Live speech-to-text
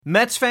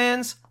Mets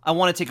fans, I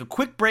want to take a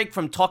quick break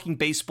from talking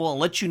baseball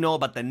and let you know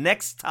about the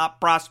next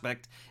top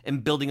prospect in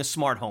building a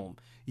smart home.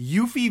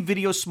 Eufy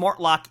Video Smart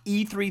Lock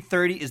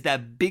E330 is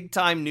that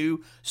big-time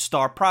new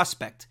star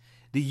prospect.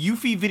 The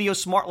Eufy Video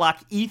Smart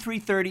Lock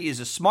E330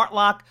 is a smart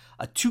lock,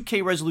 a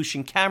 2K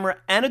resolution camera,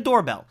 and a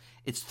doorbell.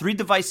 It's 3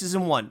 devices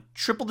in one,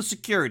 triple the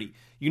security.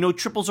 You know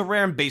triples are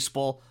rare in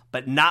baseball,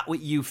 but not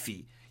with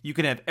Eufy. You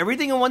can have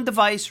everything in one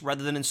device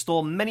rather than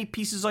install many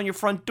pieces on your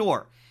front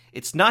door.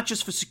 It's not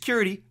just for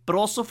security, but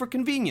also for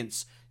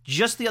convenience.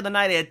 Just the other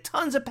night, I had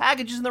tons of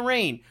packages in the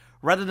rain.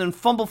 Rather than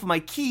fumble for my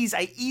keys,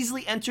 I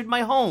easily entered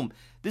my home.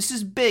 This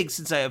is big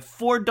since I have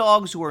 4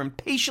 dogs who are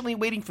impatiently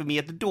waiting for me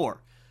at the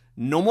door.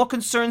 No more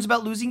concerns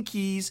about losing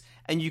keys,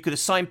 and you could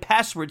assign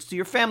passwords to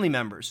your family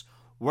members.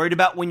 Worried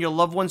about when your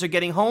loved ones are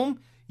getting home?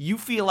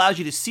 Eufy allows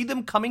you to see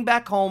them coming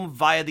back home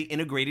via the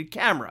integrated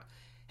camera.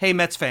 Hey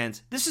Mets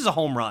fans, this is a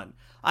home run.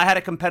 I had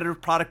a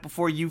competitive product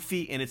before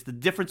Eufy, and it's the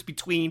difference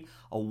between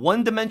a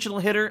one-dimensional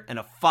hitter and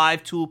a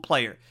 5-tool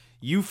player.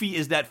 Eufy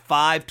is that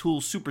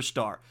 5-tool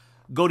superstar.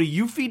 Go to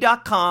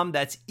eufy.com,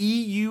 that's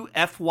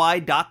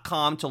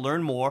EUFY.com to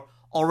learn more.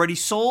 Already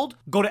sold?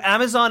 Go to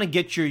Amazon and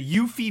get your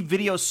Eufy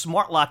Video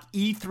Smart Lock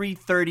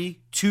E330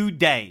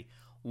 today.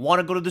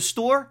 Want to go to the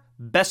store?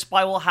 Best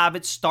Buy will have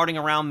it starting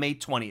around May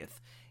 20th.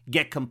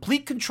 Get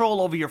complete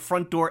control over your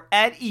front door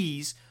at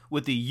ease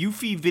with the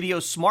Eufy Video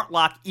Smart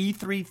Lock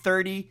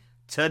E330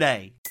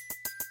 today.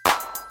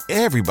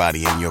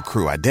 Everybody in your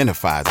crew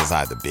identifies as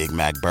either Big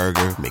Mac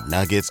Burger,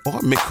 McNuggets,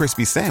 or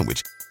McCrispy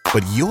Sandwich.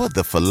 But you're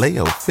the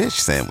Filet-O-Fish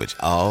Sandwich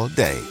all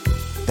day.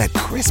 That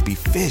crispy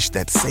fish,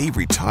 that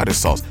savory tartar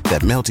sauce,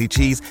 that melty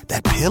cheese,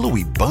 that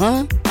pillowy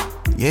bun.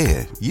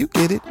 Yeah, you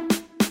get it.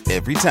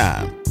 Every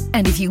time.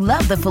 And if you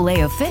love the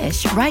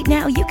Filet-O-Fish, right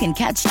now you can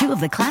catch 2 of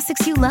the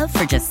classics you love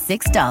for just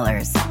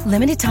 $6.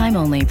 Limited time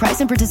only. Price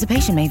and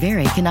participation may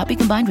vary. Cannot be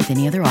combined with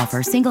any other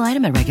offer. Single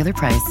item at regular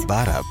price.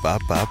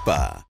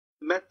 Ba-da-ba-ba-ba.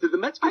 Did the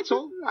Mets get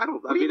sold? I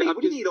don't. What do you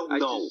mean you don't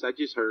know? I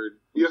just heard.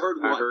 You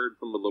heard what? I heard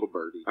from a little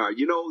birdie. All right,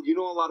 you know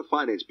a lot of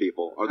finance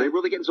people. Are they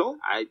really getting sold?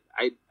 I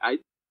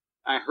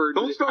heard.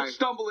 Don't start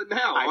stumbling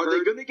now. Are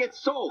they going to get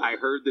sold? I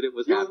heard that it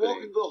was you happening. were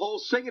walking the whole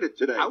singing it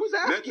today. I was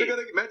asking.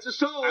 Mets are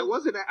sold. I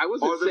wasn't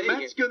Are the saying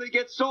Mets going to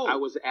get sold? I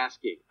was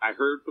asking. I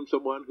heard from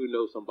someone who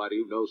knows somebody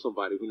who knows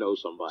somebody who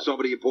knows somebody.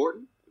 Somebody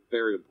important?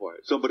 Very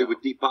important. Somebody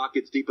with deep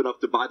pockets deep enough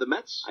to buy the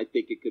Mets? I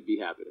think it could be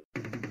happening.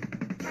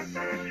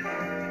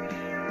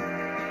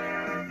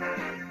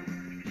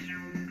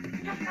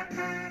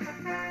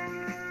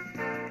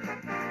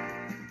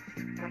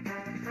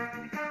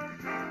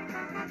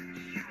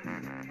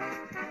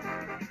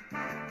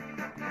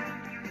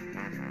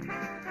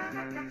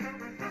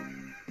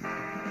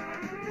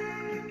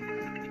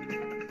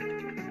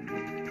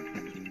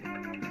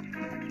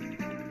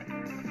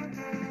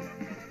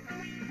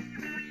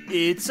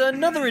 It's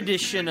another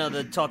edition of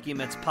the Talking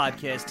Mets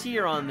podcast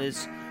here on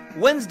this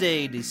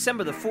Wednesday,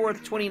 December the 4th,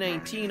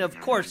 2019. Of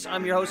course,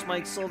 I'm your host,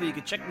 Mike Silva. You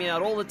can check me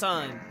out all the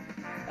time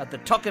at the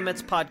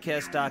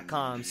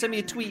TalkingMetsPodcast.com. Send me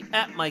a tweet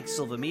at Mike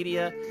Silva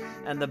Media.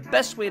 And the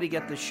best way to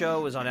get the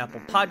show is on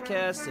Apple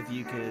Podcasts. If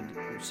you could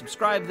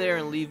subscribe there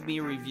and leave me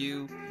a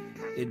review,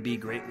 it'd be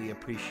greatly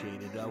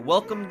appreciated.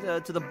 Welcome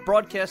to the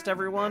broadcast,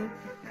 everyone.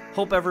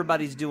 Hope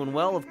everybody's doing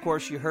well. Of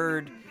course, you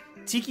heard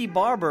Tiki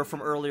Barber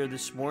from earlier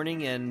this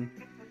morning, and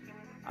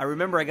I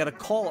remember I got a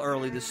call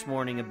early this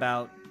morning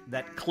about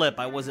that clip.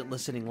 I wasn't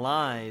listening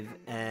live,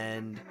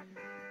 and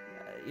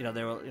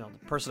the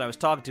person I was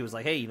talking to was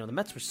like, "Hey, the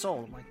Mets were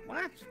sold." I'm like,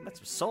 "What? The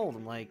Mets were sold?"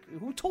 I'm like,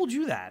 "Who told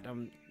you that?"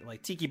 I'm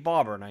like, "Tiki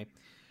Barber," and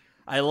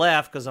I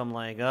laugh because I'm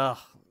like, "Ugh,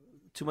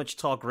 too much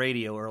talk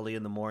radio early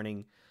in the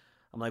morning."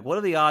 I'm like, "What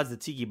are the odds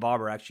that Tiki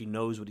Barber actually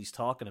knows what he's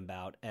talking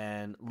about?"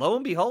 And lo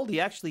and behold, he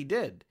actually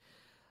did.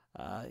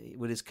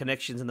 With his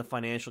connections in the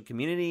financial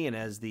community, and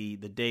as the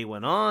day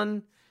went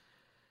on,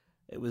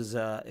 it was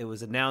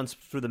announced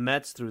through the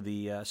Mets, through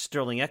the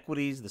Sterling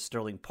Equities, the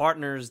Sterling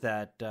Partners,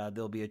 that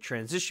there'll be a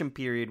transition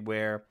period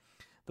where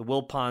the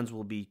Wilpons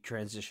will be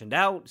transitioned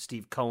out.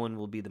 Steve Cohen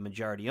will be the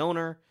majority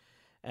owner,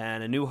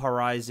 and a new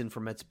horizon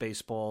for Mets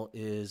baseball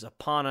is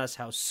upon us.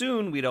 How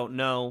soon, we don't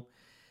know.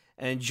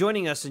 And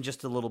joining us in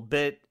just a little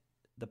bit,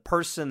 the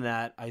person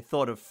that I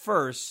thought of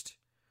first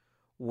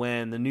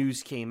when the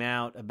news came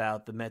out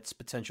about the Mets'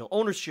 potential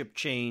ownership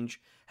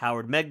change,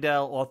 Howard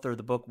Megdal, author of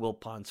the book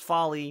Wilpon's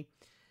Folly.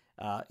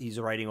 He's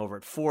writing over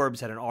at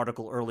Forbes, had an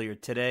article earlier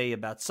today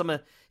about some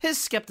of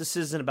his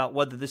skepticism about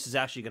whether this is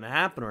actually going to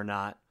happen or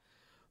not.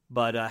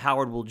 But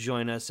Howard will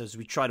join us as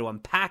we try to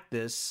unpack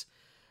this.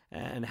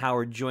 And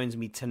Howard joins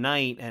me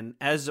tonight. And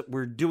as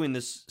we're doing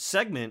this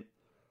segment,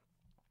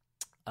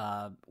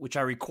 which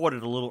I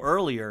recorded a little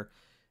earlier,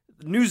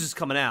 the news is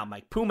coming out.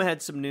 Mike Puma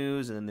had some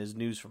news, and then there's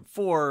news from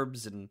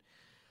Forbes. And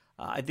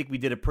I think we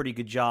did a pretty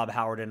good job,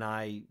 Howard and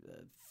I,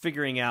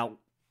 figuring out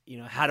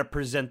how to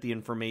present the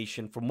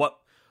information from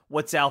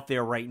what's out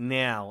there right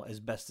now as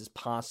best as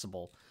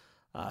possible.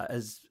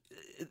 As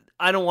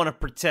I don't want to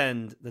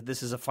pretend that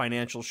this is a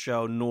financial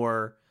show,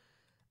 nor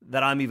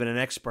that I'm even an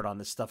expert on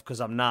this stuff, because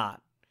I'm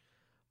not.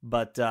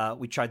 But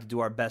we tried to do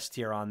our best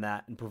here on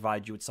that and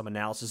provide you with some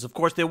analysis. Of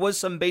course, there was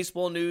some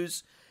baseball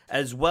news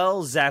as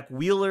well. Zach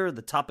Wheeler,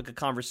 the topic of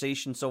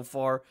conversation so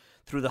far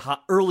through the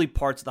early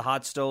parts of the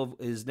hot stove,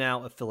 is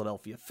now a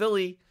Philadelphia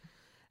Philly.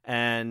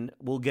 And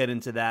we'll get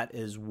into that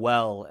as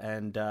well.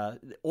 And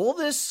all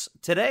this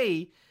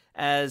today,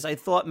 as I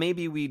thought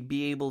maybe we'd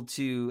be able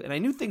to, and I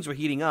knew things were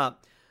heating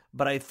up,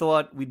 but I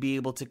thought we'd be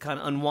able to kind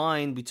of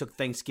unwind. We took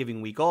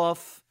Thanksgiving week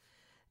off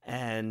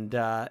and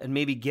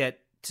maybe get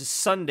to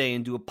Sunday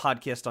and do a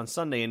podcast on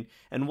Sunday.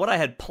 And what I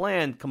had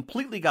planned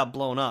completely got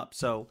blown up.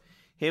 So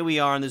here we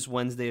are on this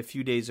Wednesday, a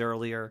few days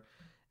earlier,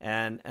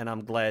 and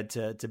I'm glad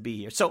to be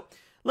here. So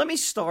let me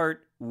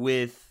start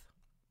with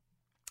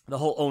the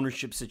whole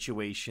ownership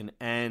situation.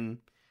 And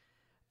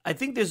I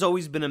think there's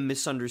always been a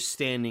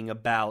misunderstanding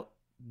about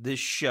this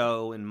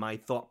show and my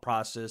thought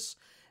process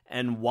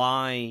and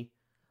why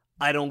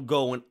I don't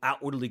go and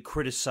outwardly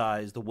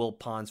criticize the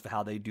Wilpons for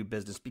how they do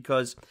business,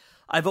 because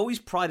I've always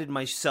prided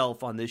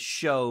myself on this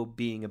show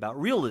being about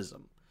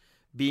realism,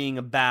 being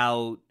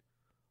about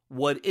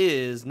what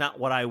is, not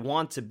what I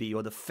want to be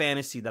or the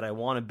fantasy that I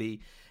want to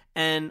be.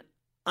 And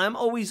I'm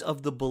always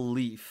of the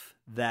belief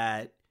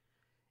that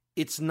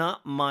it's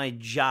not my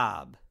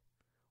job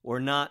or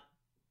not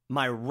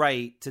my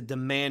right to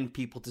demand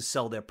people to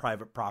sell their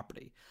private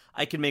property.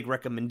 I can make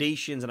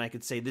recommendations and I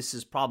could say this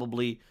is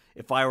probably,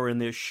 if I were in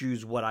their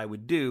shoes, what I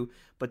would do.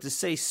 But to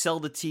say sell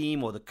the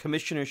team or the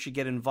commissioner should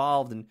get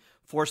involved and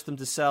force them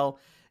to sell,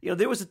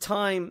 there was a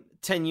time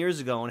 10 years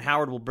ago, and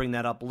Howard will bring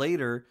that up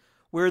later,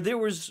 where there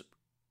was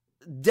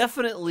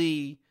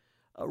definitely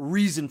a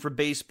reason for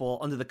baseball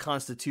under the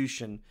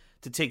Constitution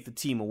to take the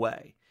team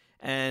away.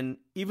 And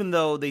even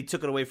though they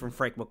took it away from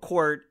Frank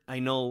McCourt, I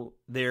know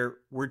there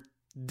were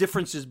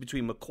differences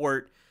between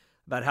McCourt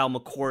about how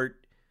McCourt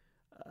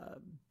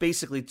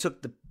basically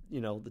took the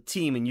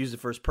team and used it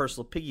for his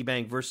personal piggy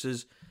bank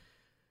versus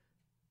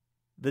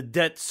the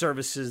debt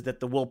services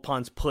that the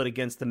Wilpons put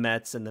against the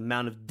Mets and the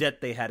amount of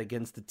debt they had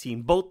against the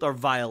team. Both are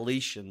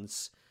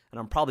violations, and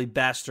I'm probably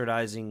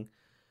bastardizing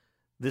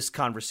this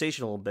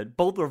conversation a little bit.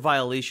 Both are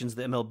violations of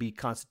the MLB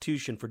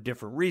Constitution for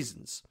different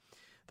reasons.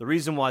 The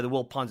reason why the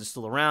Wilpons are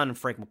still around and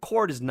Frank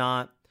McCourt is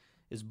not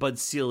is Bud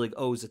Selig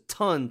owes a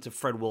ton to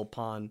Fred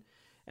Wilpon,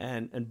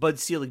 and Bud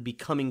Selig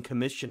becoming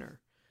commissioner.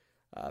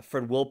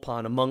 Fred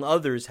Wilpon, among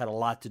others, had a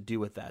lot to do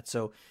with that.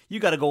 So you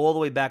got to go all the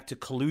way back to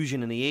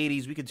collusion in the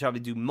 80s. We could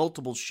probably do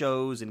multiple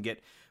shows and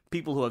get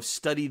people who have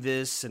studied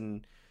this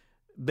and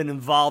been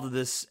involved in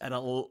this at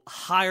a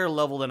higher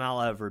level than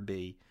I'll ever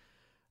be.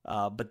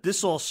 But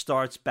this all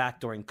starts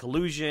back during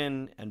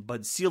collusion and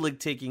Bud Selig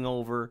taking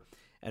over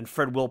and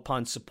Fred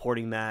Wilpon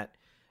supporting that.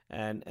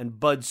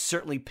 And Bud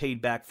certainly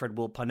paid back Fred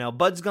Wilpon. Now,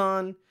 Bud's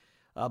gone,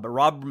 but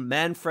Rob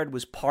Manfred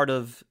was part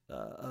of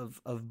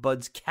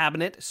Bud's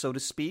cabinet, so to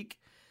speak.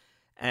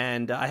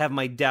 And I have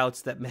my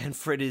doubts that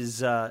Manfred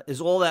is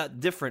all that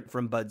different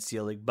from Bud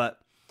Selig. But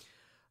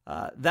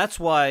that's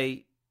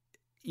why,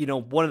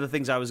 one of the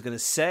things I was going to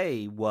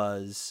say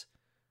was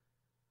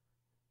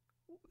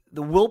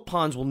the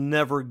Wilpons will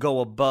never go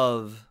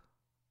above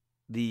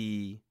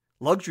the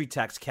luxury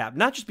tax cap,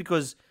 not just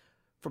because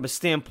from a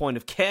standpoint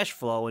of cash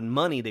flow and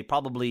money, they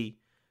probably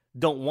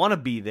don't want to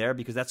be there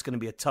because that's going to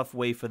be a tough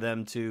way for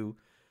them to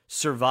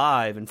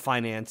survive and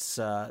finance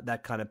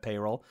that kind of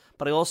payroll.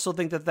 But I also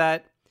think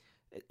that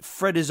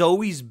Fred has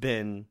always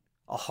been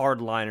a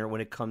hardliner when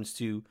it comes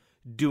to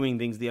doing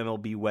things the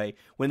MLB way.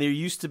 When there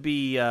used to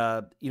be,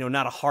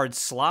 not a hard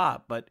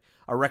slot, but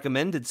a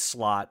recommended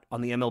slot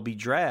on the MLB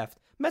draft,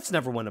 Mets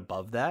never went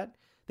above that.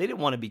 They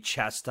didn't want to be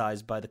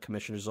chastised by the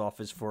commissioner's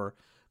office for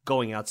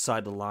going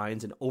outside the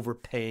lines and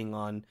overpaying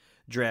on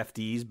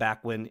draftees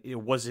back when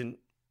it wasn't,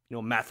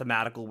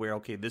 mathematical where,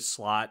 okay, this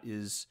slot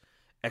is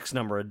X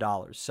number of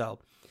dollars. So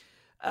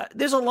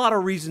there's a lot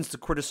of reasons to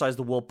criticize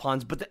the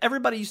Wilpons, but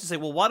everybody used to say,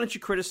 well, why don't you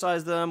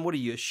criticize them? What are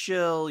you, a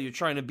shill? You're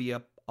trying to be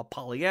a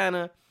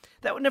Pollyanna.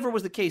 That never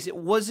was the case. It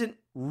wasn't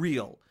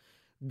real.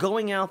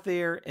 Going out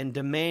there and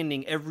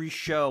demanding every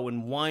show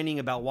and whining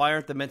about why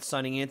aren't the Mets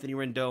signing Anthony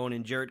Rendon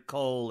and Jarrett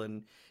Cole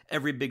and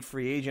every big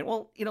free agent.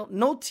 Well,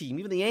 no team,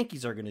 even the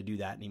Yankees, are going to do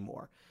that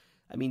anymore.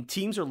 I mean,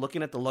 teams are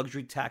looking at the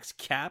luxury tax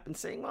cap and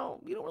saying, well,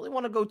 you don't really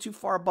want to go too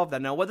far above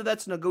that. Now, whether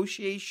that's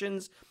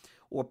negotiations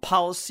or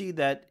policy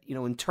that,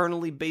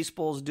 internally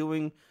baseball is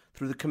doing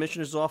through the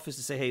commissioner's office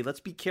to say, hey, let's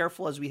be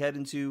careful as we head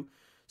into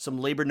some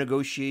labor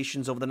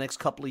negotiations over the next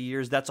couple of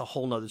years, that's a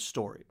whole nother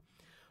story.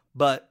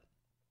 But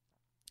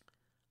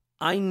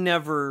I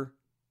never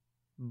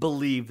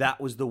believed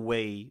that was the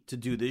way to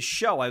do this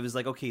show. I was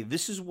like, okay,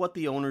 this is what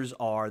the owners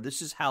are.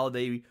 This is how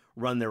they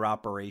run their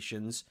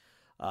operations.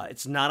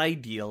 It's not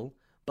ideal,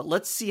 but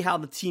let's see how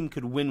the team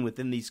could win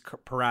within these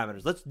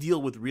parameters. Let's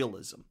deal with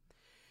realism.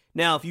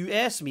 Now, if you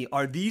ask me,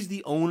 are these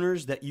the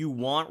owners that you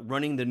want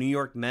running the New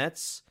York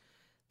Mets?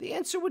 The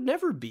answer would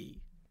never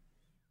be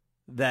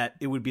that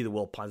it would be the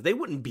Wilpons. They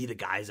wouldn't be the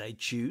guys I'd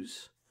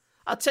choose.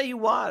 I'll tell you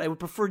what, I would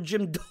prefer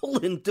Jim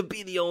Dolan to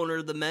be the owner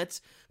of the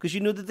Mets because you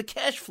know that the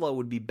cash flow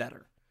would be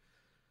better.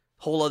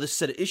 Whole other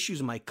set of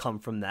issues might come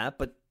from that,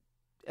 but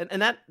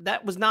And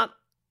that was not,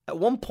 at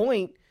one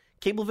point,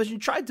 Cablevision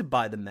tried to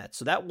buy the Mets,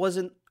 so that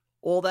wasn't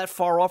all that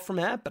far off from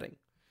happening.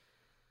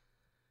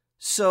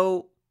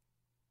 So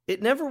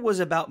it never was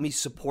about me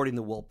supporting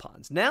the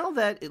Wilpons. Now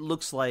that it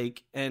looks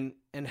like, and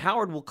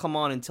Howard will come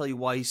on and tell you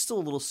why he's still a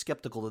little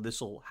skeptical that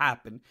this will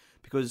happen,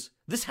 because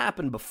this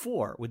happened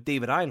before with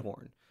David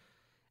Einhorn,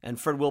 and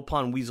Fred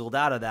Wilpon weaseled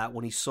out of that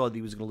when he saw that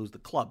he was going to lose the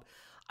club.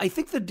 I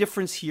think the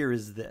difference here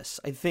is this.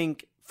 I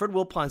think Fred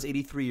Wilpon's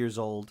 83 years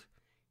old.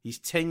 He's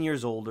 10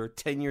 years older,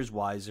 10 years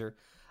wiser.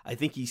 I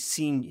think he's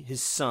seen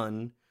his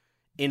son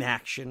in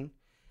action.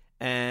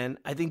 And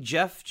I think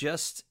Jeff,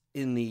 just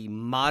in the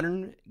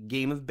modern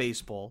game of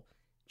baseball,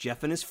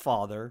 Jeff and his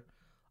father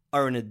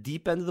are in a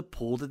deep end of the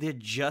pool that they're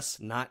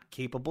just not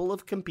capable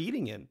of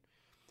competing in.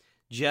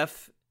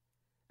 Jeff,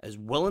 as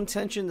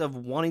well-intentioned of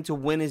wanting to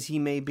win as he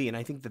may be, and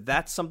I think that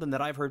that's something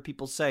that I've heard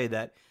people say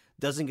that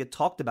doesn't get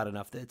talked about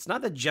enough. It's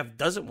not that Jeff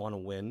doesn't want to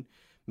win.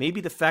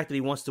 Maybe the fact that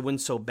he wants to win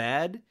so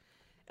bad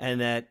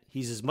and that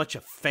he's as much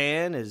a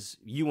fan as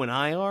you and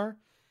I are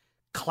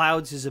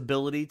clouds his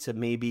ability to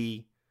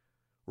maybe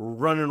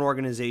run an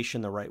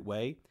organization the right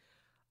way.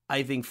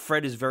 I think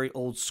Fred is very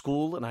old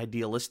school and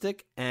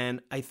idealistic,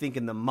 and I think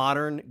in the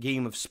modern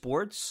game of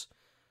sports,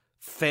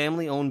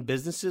 family-owned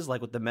businesses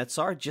like what the Mets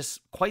are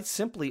just quite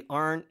simply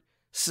aren't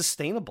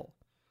sustainable.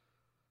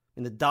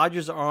 And the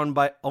Dodgers are owned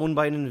by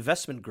an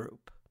investment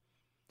group.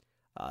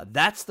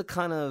 That's the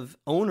kind of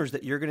owners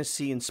that you're going to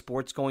see in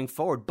sports going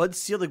forward. Bud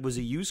Selig was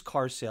a used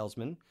car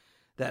salesman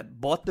that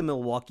bought the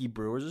Milwaukee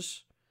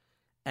Brewers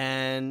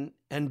and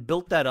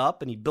built that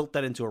up, and he built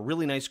that into a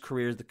really nice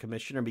career as the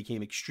commissioner and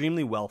became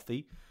extremely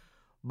wealthy.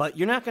 But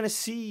you're not going to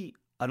see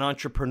an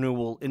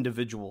entrepreneurial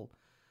individual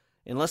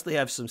unless they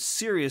have some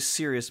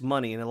serious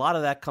money, and a lot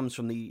of that comes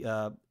from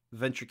the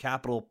venture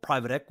capital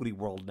private equity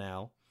world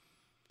now.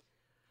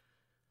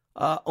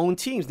 Own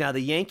teams. Now, the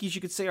Yankees,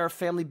 you could say, are a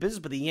family business,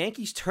 but the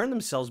Yankees turned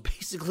themselves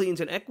basically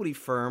into an equity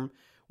firm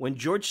when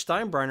George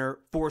Steinbrenner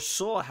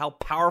foresaw how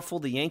powerful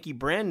the Yankee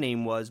brand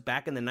name was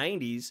back in the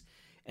 90s,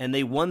 and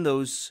they won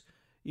those,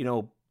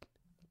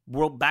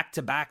 world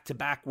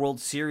back-to-back World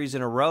Series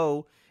in a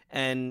row,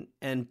 and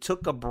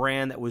took a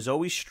brand that was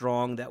always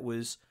strong, that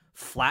was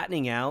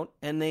flattening out,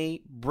 and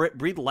they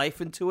breathed life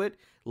into it,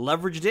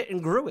 leveraged it,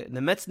 and grew it. And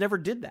the Mets never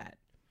did that.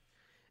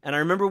 And I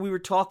remember we were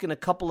talking a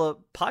couple of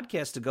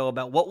podcasts ago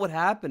about what would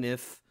happen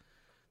if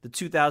the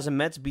 2000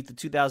 Mets beat the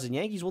 2000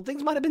 Yankees. Well,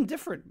 things might have been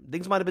different.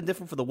 Things might have been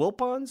different for the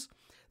Wilpons.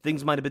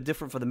 Things might have been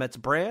different for the Mets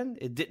brand.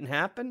 It didn't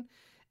happen.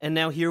 And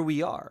now here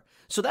we are.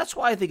 So that's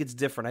why I think it's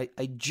different.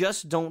 I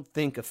just don't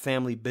think a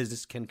family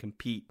business can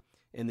compete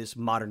in this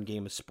modern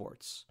game of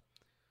sports.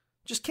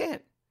 Just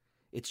can't.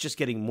 It's just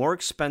getting more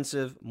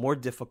expensive, more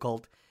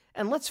difficult.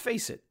 And let's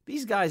face it,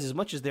 these guys, as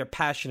much as they're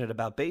passionate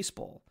about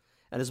baseball,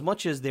 and as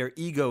much as their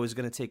ego is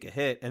going to take a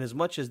hit, and as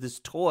much as this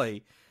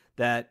toy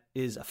that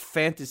is a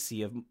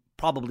fantasy of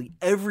probably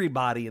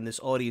everybody in this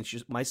audience,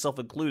 myself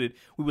included,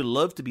 we would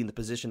love to be in the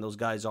position those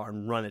guys are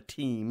and run a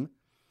team.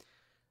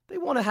 They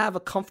want to have a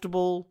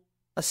comfortable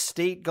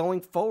estate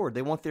going forward.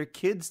 They want their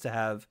kids to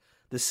have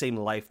the same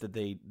life that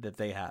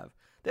they have.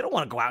 They don't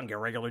want to go out and get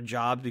regular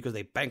jobs because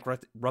they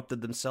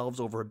bankrupted themselves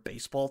over a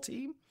baseball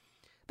team.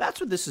 That's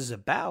what this is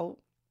about.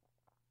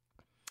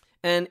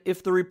 And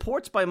if the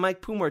reports by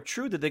Mike Puma are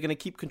true that they're going to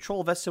keep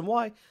control of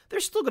SNY, they're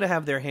still going to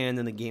have their hand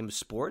in the game of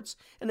sports.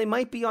 And they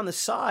might be on the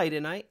side.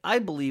 And I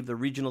believe the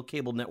regional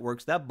cable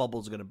networks, that bubble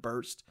is going to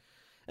burst.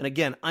 And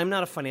again, I'm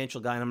not a financial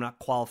guy, and I'm not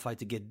qualified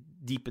to get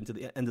deep into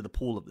the end of the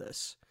pool of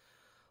this.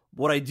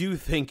 What I do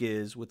think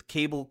is, with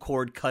cable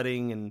cord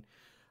cutting and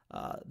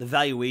the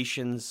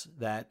valuations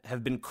that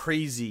have been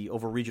crazy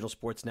over regional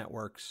sports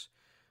networks,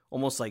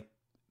 almost like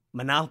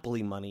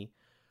monopoly money,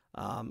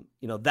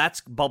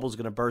 that's bubble's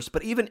going to burst.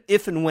 But even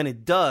if and when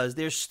it does,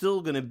 there's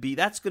still going to be,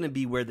 that's going to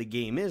be where the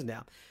game is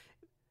now.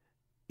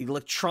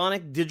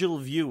 Electronic digital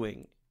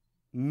viewing,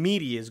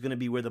 media is going to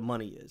be where the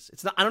money is.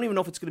 It's not. I don't even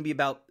know if it's going to be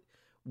about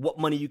what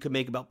money you can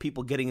make about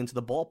people getting into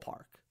the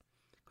ballpark.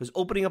 Because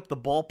opening up the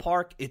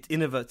ballpark, it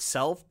in of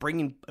itself,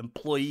 bringing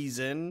employees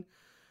in,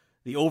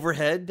 the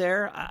overhead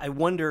there, I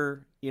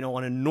wonder,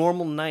 on a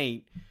normal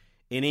night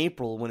in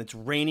April when it's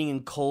raining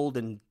and cold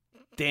and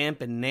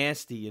damp and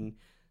nasty and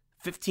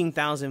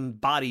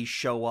 15,000 bodies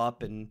show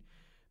up and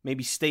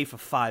maybe stay for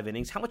 5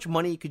 innings, how much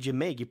money could you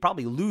make? You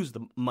probably lose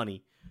the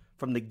money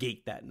from the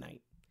gate that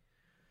night.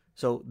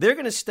 So they're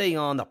going to stay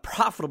on the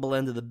profitable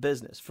end of the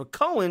business. For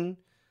Cohen,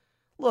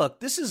 look,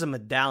 this is a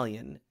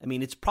medallion. I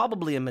mean, it's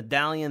probably a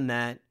medallion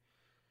that,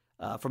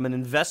 from an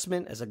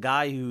investment as a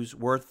guy who's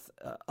worth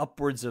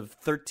upwards of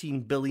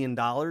 $13 billion,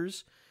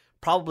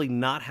 probably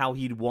not how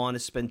he'd want to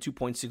spend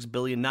 $2.6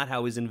 billion, not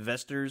how his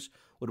investors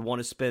would want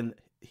to spend,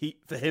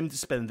 for him to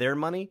spend their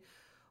money.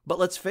 But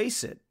let's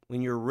face it,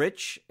 when you're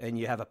rich and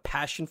you have a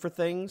passion for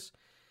things,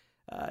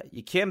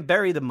 you can't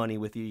bury the money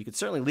with you. You can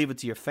certainly leave it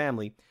to your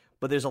family,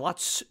 but there's a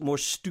lot more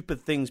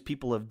stupid things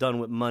people have done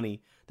with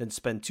money than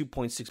spend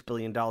 $2.6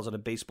 billion on a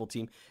baseball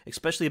team,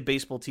 especially a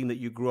baseball team that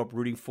you grew up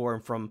rooting for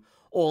and from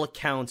all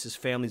accounts his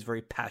family's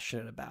very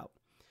passionate about.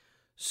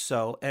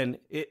 So, and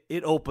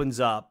it opens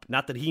up,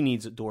 not that he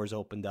needs doors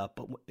opened up,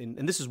 but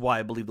and this is why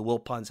I believe the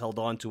Wilpons held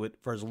on to it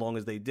for as long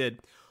as they did.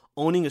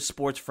 Owning a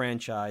sports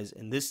franchise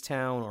in this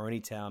town or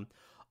any town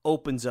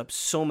opens up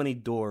so many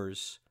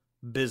doors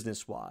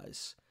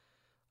business-wise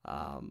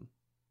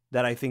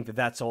that I think that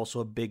that's also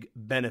a big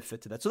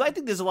benefit to that. So I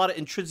think there's a lot of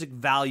intrinsic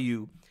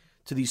value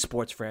to these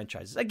sports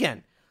franchises.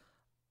 Again,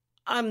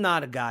 I'm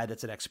not a guy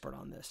that's an expert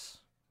on this.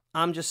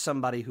 I'm just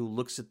somebody who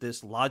looks at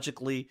this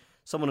logically,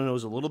 someone who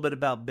knows a little bit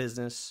about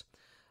business,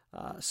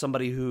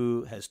 somebody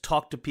who has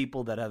talked to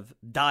people that have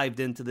dived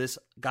into this,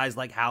 guys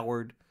like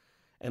Howard,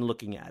 and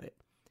looking at it.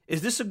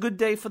 Is this a good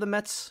day for the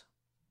Mets?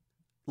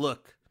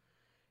 Look,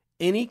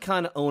 any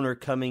kind of owner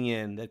coming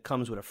in that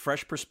comes with a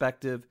fresh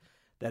perspective,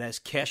 that has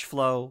cash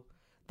flow,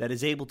 that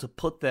is able to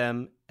put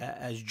them,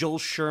 as Joel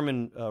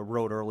Sherman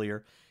wrote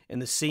earlier, in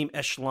the same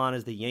echelon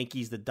as the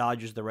Yankees, the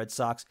Dodgers, the Red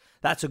Sox,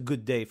 that's a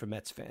good day for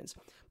Mets fans.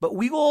 But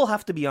we all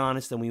have to be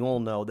honest, and we all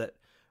know that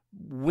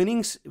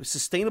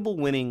sustainable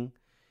winning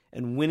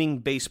and winning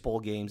baseball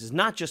games is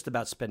not just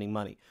about spending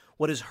money.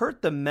 What has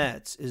hurt the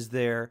Mets is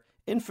their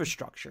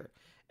infrastructure.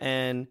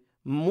 And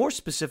more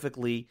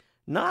specifically,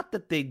 not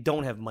that they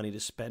don't have money to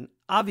spend.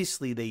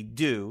 Obviously, they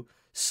do.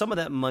 Some of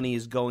that money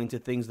is going to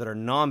things that are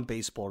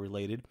non-baseball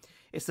related.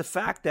 It's the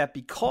fact that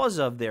because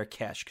of their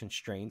cash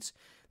constraints,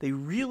 they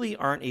really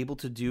aren't able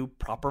to do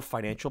proper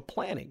financial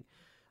planning.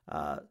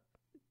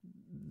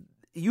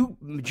 You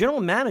general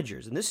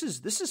managers, and this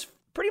is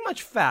pretty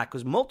much fact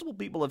because multiple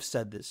people have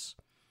said this,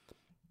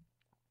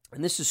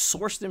 and this is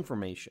sourced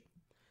information,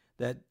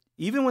 that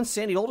even when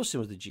Sandy Alderson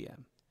was the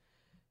GM,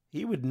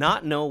 he would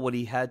not know what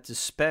he had to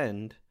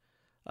spend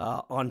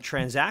on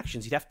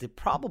transactions. He'd have to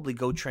probably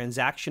go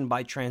transaction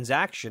by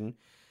transaction,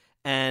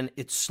 and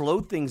it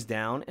slowed things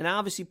down and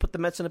obviously put the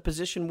Mets in a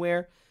position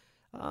where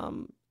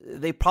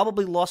they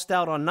probably lost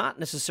out on not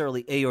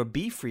necessarily A or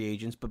B free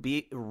agents, but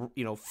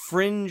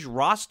fringe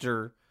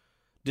roster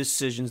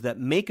decisions that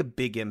make a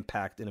big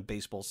impact in a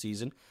baseball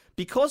season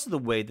because of the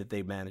way that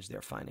they manage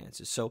their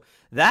finances. So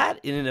that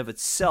in and of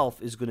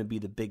itself is going to be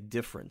the big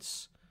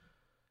difference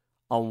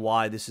on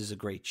why this is a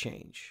great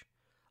change.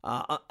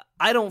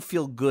 I don't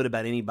feel good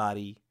about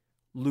anybody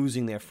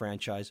losing their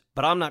franchise,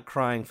 but I'm not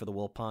crying for the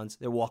Wilpons.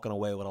 They're walking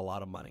away with a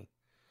lot of money.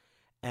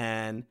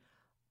 And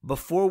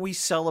before we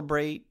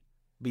celebrate,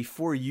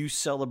 before you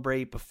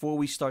celebrate, before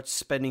we start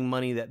spending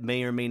money that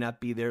may or may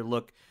not be there,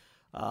 look,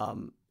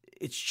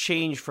 it's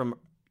changed from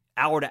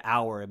hour to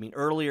hour. I mean,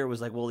 earlier it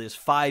was like, well, there's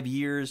 5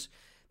 years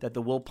that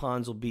the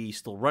Wilpons will be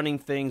still running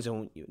things,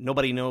 and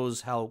nobody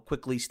knows how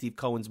quickly Steve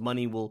Cohen's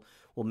money will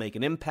make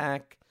an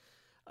impact.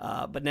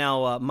 But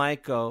now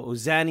Mike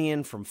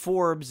Ozanian from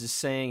Forbes is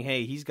saying,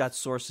 hey, he's got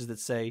sources that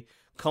say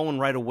Cohen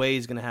right away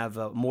is going to have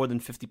more than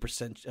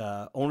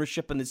 50%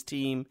 ownership in this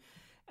team,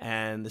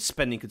 and the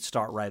spending could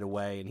start right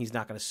away, and he's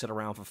not going to sit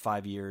around for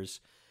 5 years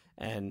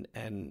and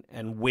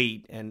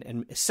wait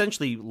and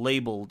essentially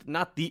labeled,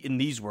 not in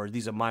these words,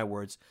 these are my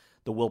words,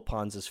 the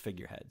Wilpons as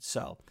figureheads.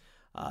 So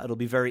it'll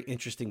be very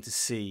interesting to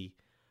see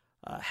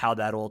how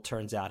that all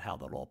turns out, how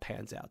that all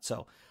pans out.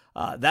 So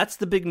that's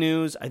the big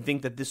news. I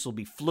think that this will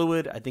be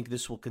fluid. I think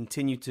this will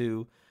continue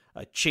to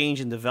change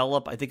and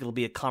develop. I think it'll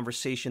be a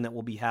conversation that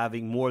we'll be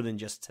having more than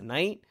just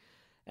tonight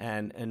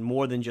and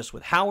more than just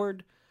with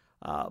Howard.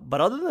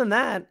 But other than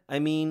that, I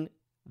mean,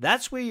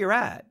 that's where you're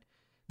at.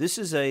 This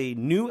is a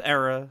new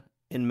era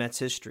in Mets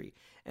history.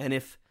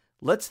 And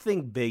let's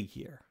think big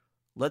here.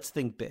 Let's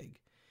think big.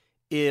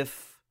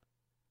 If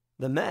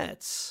the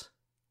Mets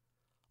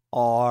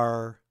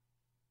are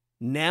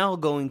now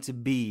going to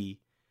be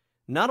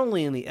not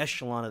only in the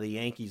echelon of the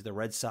Yankees, the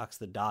Red Sox,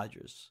 the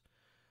Dodgers,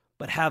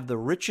 but have the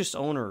richest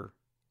owner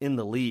in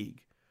the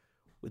league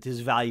with his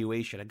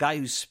valuation, a guy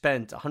who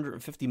spent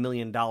 $150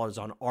 million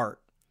on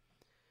art,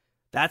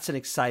 that's an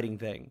exciting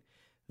thing.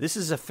 This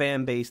is a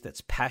fan base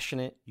that's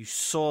passionate. You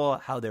saw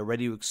how they're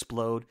ready to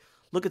explode.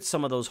 Look at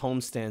some of those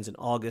homestands in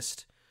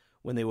August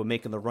when they were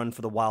making the run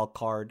for the wild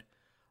card.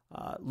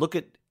 Look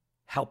at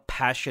how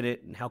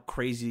passionate and how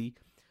crazy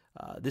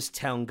this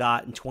town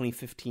got in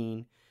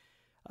 2015.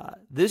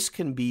 This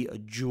can be a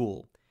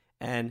jewel.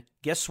 And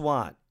guess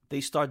what?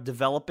 They start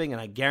developing,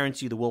 and I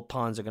guarantee you the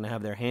Wilpons are going to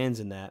have their hands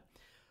in that.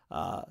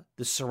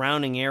 The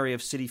surrounding area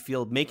of Citi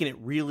Field, making it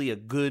really a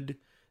good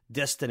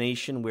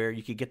destination where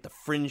you could get the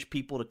fringe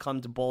people to come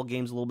to ball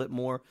games a little bit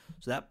more.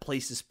 So that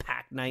place is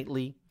packed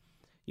nightly.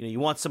 You know, you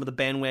want some of the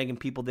bandwagon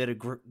people there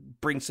to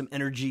bring some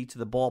energy to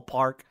the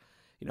ballpark.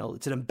 You know,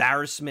 it's an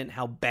embarrassment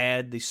how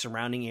bad the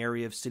surrounding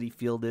area of Citi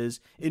Field is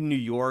in New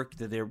York.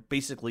 That they're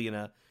basically in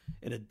a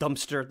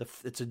dumpster.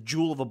 It's a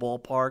jewel of a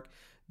ballpark,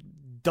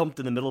 dumped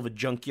in the middle of a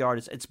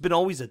junkyard. It's been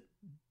always a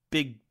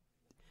big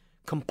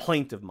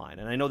complaint of mine,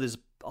 and I know there's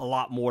a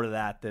lot more to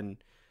that than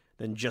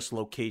just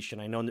location.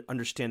 I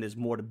understand there's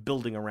more to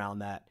building around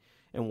that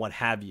and what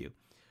have you.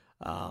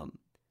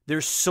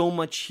 There's so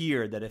much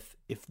here that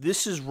if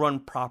this is run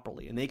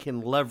properly and they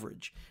can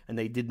leverage, and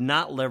they did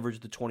not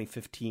leverage the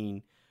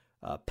 2015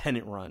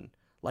 pennant run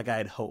like I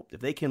had hoped,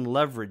 if they can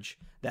leverage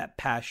that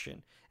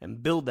passion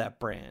and build that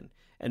brand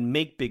and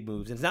make big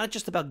moves. And it's not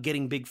just about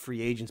getting big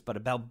free agents, but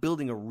about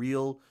building a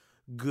real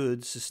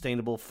good,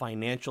 sustainable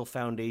financial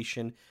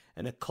foundation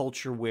and a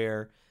culture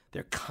where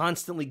they're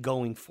constantly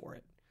going for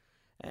it.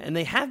 And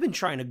they have been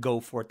trying to go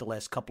for it the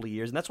last couple of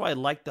years. And that's why I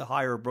liked the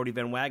hire of Brody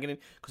Van Wagenen,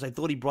 because I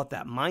thought he brought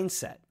that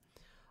mindset.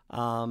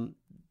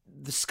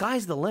 The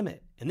sky's the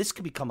limit, and this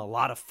could become a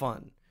lot of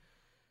fun.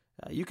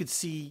 You could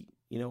see,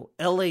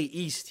 LA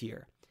East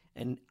here.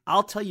 And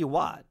I'll tell you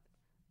what,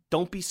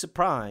 don't be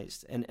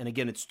surprised. And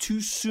again, it's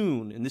too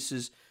soon. And this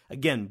is,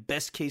 again,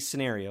 best case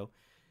scenario.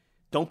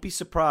 Don't be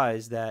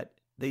surprised that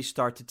they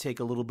start to take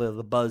a little bit of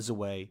the buzz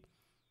away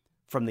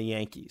from the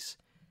Yankees.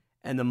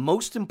 And the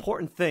most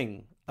important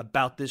thing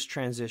about this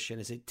transition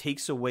is it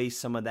takes away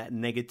some of that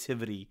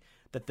negativity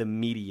that the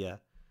media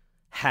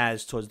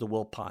has towards the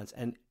Wilpons.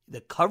 And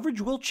the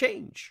coverage will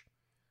change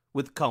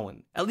with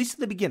Cohen, at least at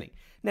the beginning.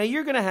 Now,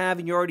 you're going to have,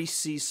 and you already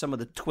see some of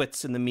the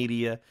twits in the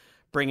media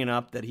bringing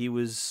up that he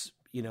was,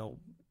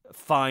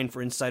 fined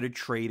for insider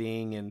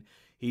trading and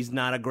he's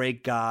not a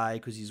great guy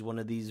because he's one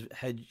of these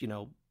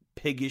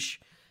piggish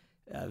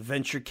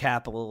venture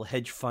capital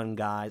hedge fund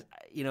guys.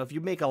 If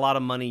you make a lot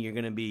of money, you're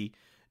going to be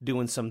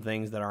doing some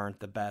things that aren't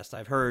the best.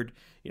 I've heard,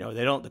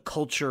 the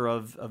culture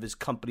of his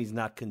company's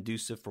not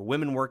conducive for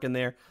women working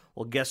there.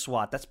 Well, guess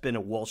what? That's been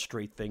a Wall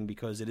Street thing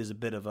because it is a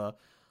bit of a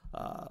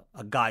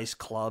guy's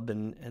club,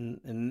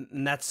 and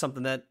that's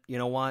something that,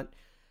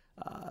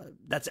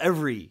 that's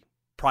every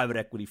private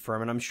equity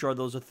firm, and I'm sure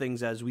those are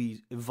things as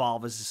we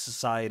evolve as a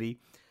society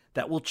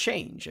that will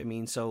change.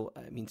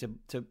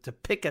 To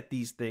pick at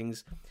these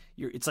things,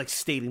 it's like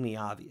stating the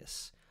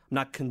obvious. I'm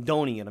not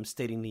condoning it. I'm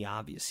stating the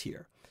obvious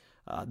here.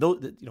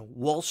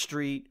 Wall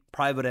Street,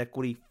 private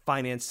equity,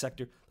 finance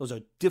sector, those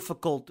are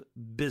difficult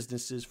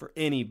businesses for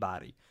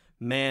anybody,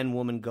 man,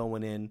 woman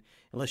going in,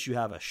 unless you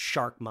have a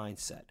shark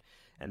mindset.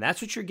 And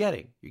that's what you're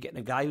getting. You're getting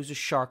a guy who's a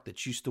shark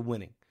that's used to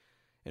winning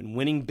and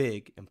winning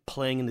big and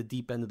playing in the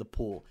deep end of the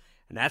pool.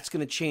 And that's going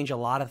to change a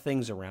lot of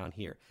things around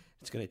here.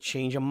 It's going to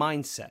change a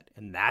mindset,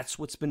 and that's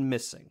what's been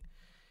missing.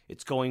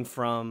 It's going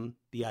from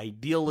the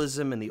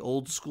idealism and the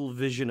old school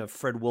vision of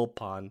Fred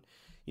Wilpon,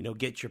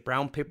 get your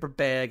brown paper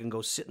bag and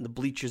go sit in the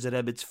bleachers at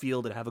Ebbets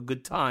Field and have a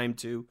good time,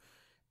 to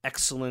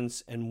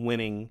excellence and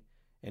winning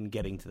and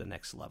getting to the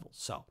next level.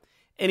 So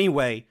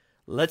anyway,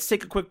 let's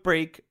take a quick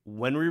break.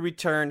 When we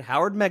return,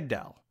 Howard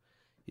Megdal.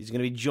 He's going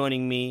to be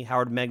joining me.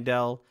 Howard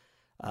Megdal,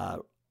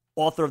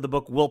 author of the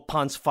book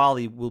Wilpon's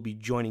Folly, will be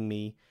joining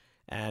me.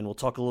 And we'll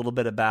talk a little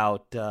bit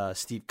about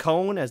Steve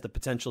Cohen as the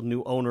potential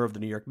new owner of the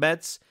New York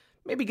Mets.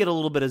 Maybe get a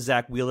little bit of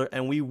Zach Wheeler.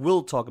 And we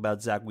will talk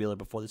about Zach Wheeler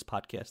before this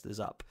podcast is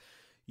up.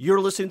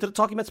 You're listening to the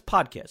Talking Mets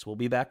podcast. We'll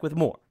be back with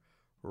more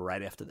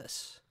right after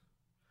this.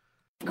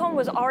 Cohen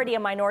was already a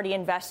minority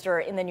investor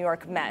in the New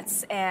York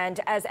Mets, and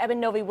as Eben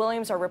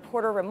Novy-Williams, our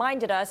reporter,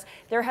 reminded us,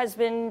 there has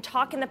been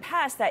talk in the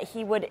past that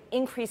he would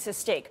increase his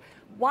stake.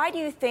 Why do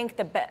you think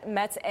the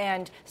Mets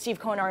and Steve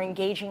Cohen are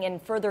engaging in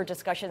further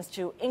discussions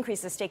to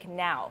increase the stake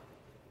now?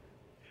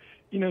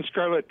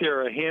 Scarlett, there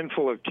are a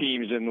handful of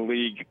teams in the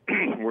league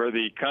where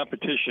the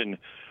competition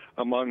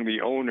among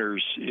the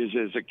owners is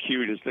as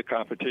acute as the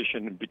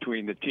competition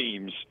between the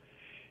teams.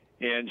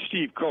 And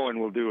Steve Cohen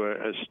will do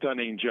a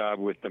stunning job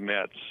with the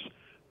Mets.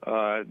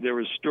 There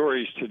were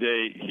stories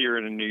today here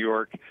in New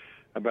York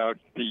about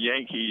the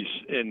Yankees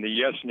and the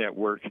Yes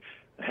Network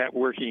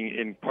working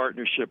in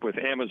partnership with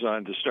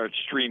Amazon to start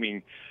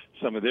streaming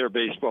some of their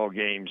baseball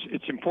games.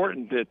 It's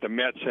important that the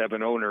Mets have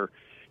an owner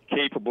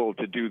capable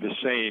to do the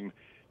same,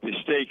 to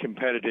stay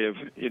competitive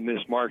in this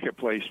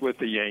marketplace with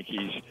the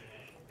Yankees.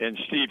 And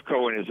Steve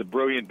Cohen is a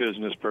brilliant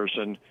business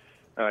person.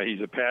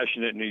 He's a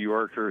passionate New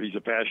Yorker. He's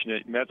a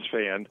passionate Mets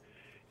fan.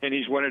 And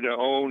he's wanted to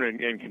own and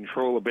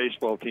control a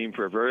baseball team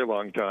for a very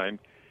long time.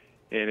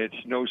 And it's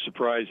no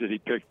surprise that he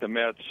picked the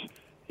Mets,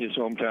 his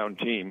hometown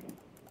team.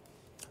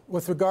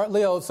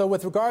 Leo, so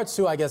with regards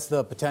to, I guess,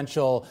 the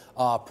potential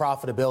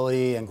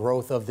profitability and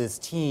growth of this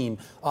team,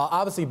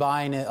 obviously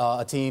buying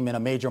a team in a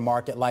major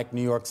market like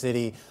New York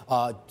City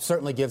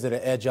certainly gives it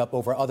an edge up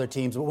over other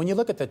teams. But when you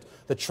look at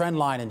the trend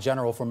line in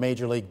general for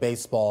Major League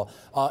Baseball,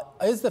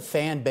 is the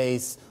fan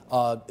base,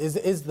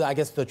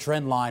 the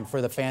trend line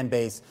for the fan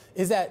base,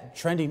 is that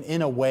trending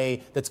in a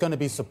way that's going to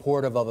be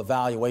supportive of a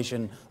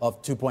valuation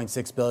of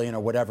 $2.6 billion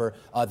or whatever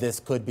this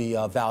could be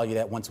valued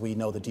at once we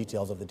know the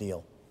details of the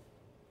deal?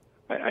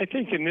 I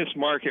think in this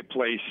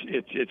marketplace,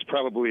 it's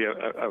probably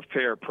a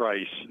fair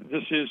price.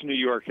 This is New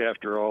York,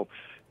 after all,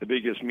 the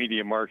biggest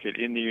media market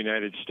in the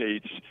United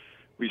States.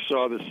 We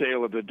saw the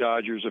sale of the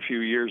Dodgers a few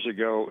years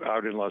ago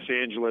out in Los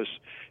Angeles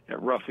at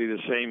roughly the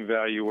same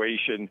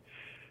valuation.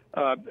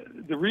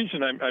 The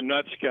reason I'm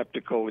not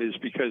skeptical is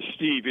because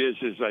Steve is,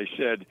 as I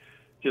said,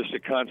 just a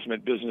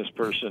consummate business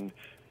person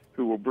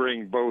who will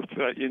bring both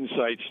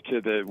insights to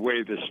the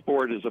way the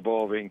sport is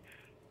evolving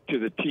to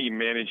the team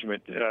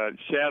management.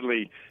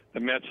 Sadly, the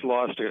Mets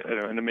lost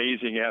an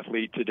amazing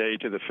athlete today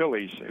to the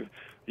Phillies, a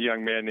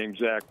young man named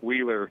Zach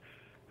Wheeler,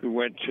 who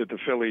went to the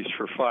Phillies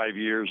for 5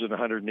 years and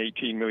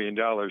 $118 million.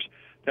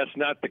 That's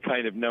not the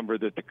kind of number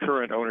that the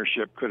current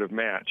ownership could have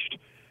matched.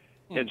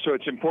 And so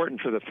it's important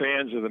for the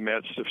fans of the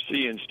Mets to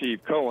see in Steve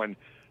Cohen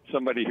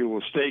somebody who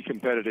will stay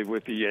competitive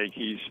with the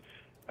Yankees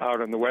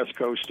out on the West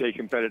Coast, stay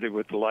competitive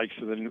with the likes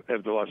of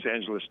the Los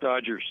Angeles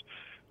Dodgers,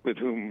 with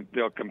whom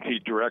they'll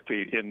compete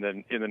directly in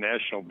the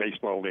National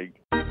Baseball League.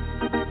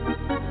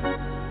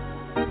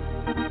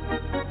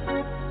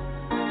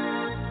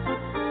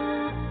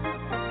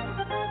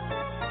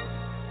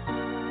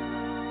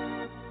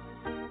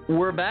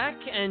 We're back,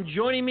 and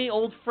joining me,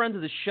 old friend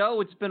of the show.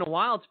 It's been a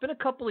while. It's been a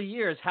couple of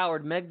years.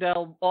 Howard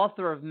Megdal,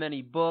 author of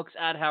many books,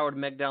 at Howard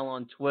Megdal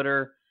on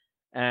Twitter.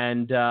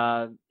 And,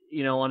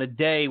 on a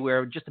day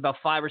where just about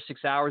 5 or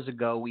 6 hours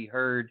ago, we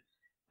heard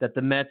that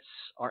the Mets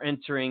are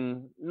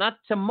entering, not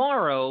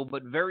tomorrow,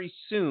 but very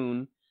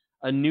soon,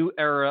 a new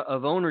era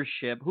of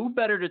ownership. Who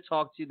better to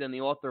talk to than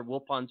the author of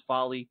Wilpon's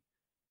Folly,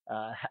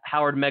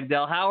 Howard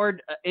Megdal?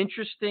 Howard,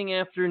 interesting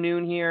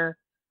afternoon here.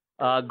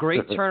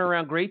 Great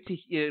turnaround. Great to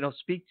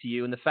speak to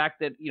you. And the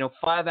fact that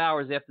 5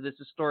 hours after this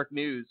historic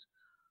news,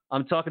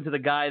 I'm talking to the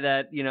guy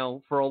that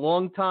for a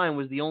long time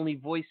was the only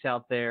voice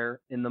out there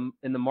in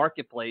the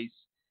marketplace,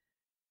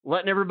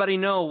 letting everybody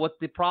know what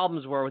the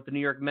problems were with the New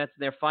York Mets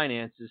and their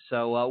finances.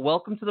 So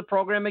welcome to the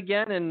program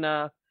again,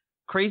 and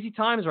crazy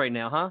times right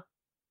now,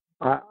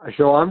 huh?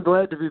 So I'm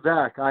glad to be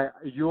back.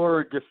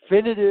 Your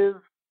definitive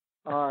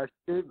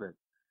statement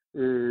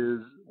is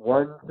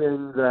one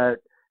thing that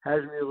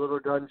has me a little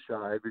gun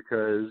shy,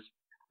 because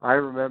I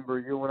remember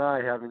you and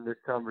I having this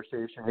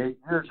conversation 8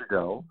 years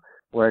ago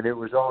when it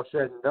was all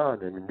said and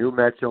done, and a new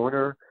Mets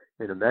owner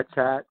in a Mets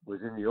hat was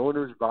in the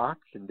owner's box,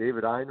 and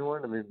David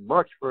Einhorn,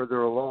 much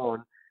further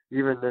along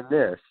even than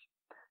this.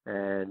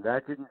 And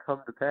that didn't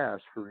come to pass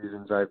for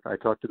reasons I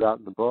talked about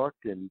in the book.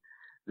 And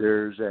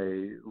there's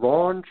a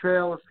long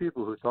trail of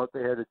people who thought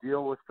they had a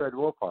deal with Fred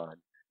Wilpon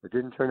that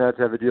didn't turn out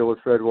to have a deal with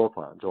Fred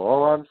Wilpon. So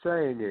all I'm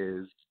saying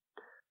is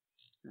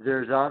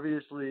there's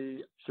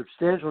obviously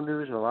substantial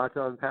news and a lot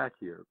to unpack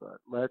here, but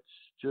let's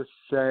just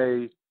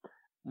say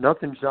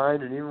nothing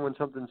signed, and even when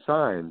something's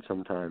signed,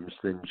 sometimes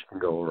things can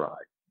go awry.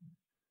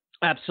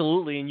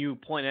 Absolutely, and you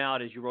point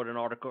out, as you wrote an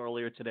article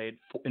earlier today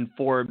in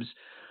Forbes,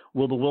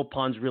 will the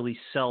Wilpons really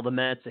sell the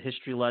Mets? A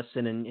history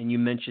lesson, and you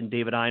mentioned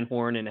David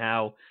Einhorn and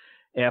how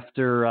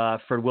after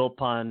Fred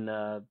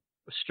Wilpon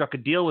struck a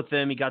deal with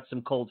him, he got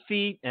some cold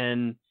feet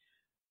and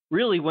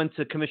really went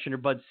to Commissioner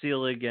Bud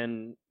Selig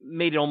and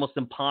made it almost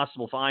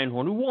impossible for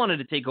Einhorn, who wanted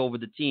to take over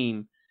the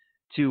team,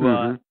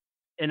 to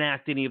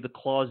enact any of the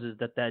clauses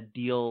that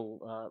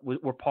deal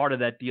were part of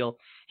that deal.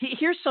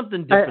 Here's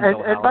something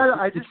different, and by the way,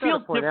 I just it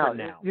feels point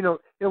different out, now.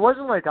 It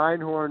wasn't like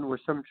Einhorn was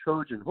some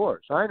Trojan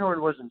horse.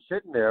 Einhorn wasn't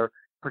sitting there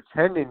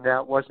pretending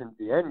that wasn't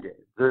the end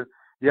game.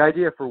 The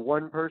idea for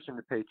one person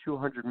to pay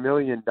 $200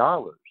 million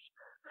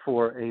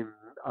for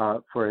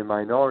a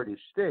minority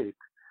stake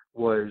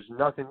was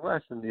nothing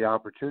less than the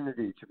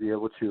opportunity to be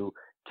able to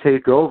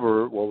take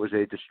over what was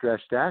a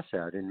distressed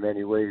asset in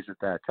many ways at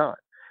that time.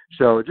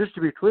 So just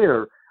to be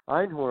clear,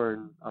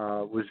 Einhorn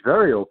was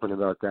very open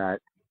about that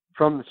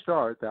from the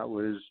start. That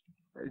was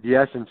the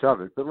essence of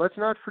it. But let's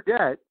not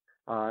forget,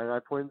 and I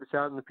pointed this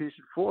out in the piece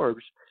at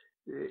Forbes,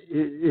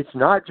 it's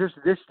not just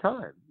this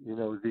time.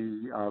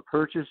 The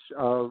purchase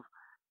of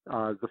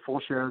the full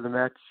share of the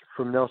Mets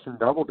from Nelson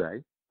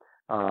Doubleday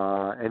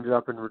ended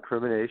up in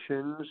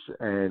recriminations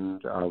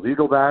and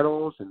legal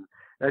battles, and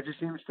that just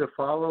seems to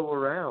follow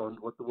around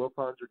what the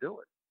Wilpons are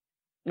doing.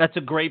 That's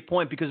a great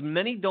point, because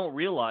many don't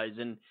realize,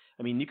 and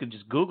you could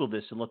just Google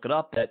this and look it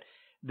up, that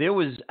there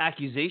was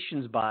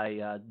accusations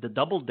by the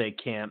Doubleday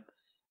camp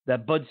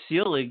that Bud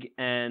Selig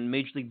and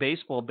Major League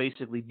Baseball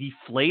basically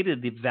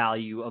deflated the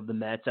value of the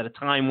Mets at a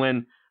time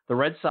when the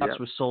Red Sox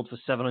was sold for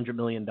 $700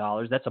 million.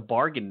 That's a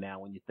bargain now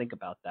when you think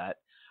about that.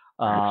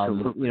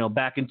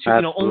 Back in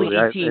only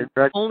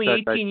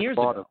 18 years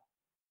ago.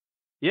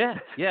 Yeah.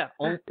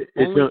 Only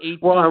 18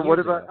 well, what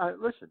years about ago.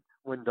 Listen,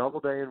 when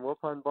Doubleday and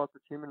Wilpon bought the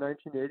team in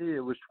 1980, it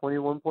was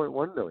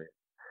 $21.1 million,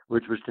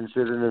 which was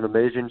considered an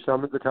amazing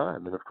sum at the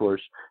time. And of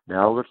course,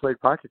 now it looks like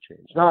pocket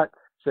change. Not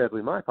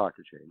sadly my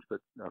pocket change, but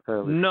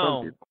apparently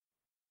some people.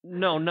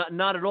 No,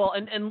 not at all.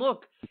 And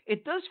look,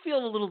 it does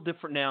feel a little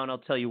different now, and I'll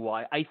tell you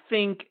why. I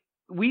think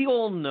we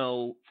all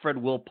know Fred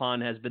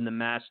Wilpon has been the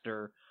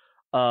master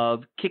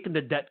of kicking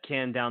the debt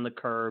can down the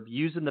curb,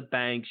 using the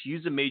banks,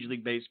 using Major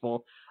League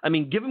Baseball.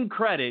 Give him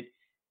credit.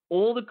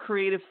 All the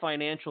creative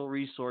financial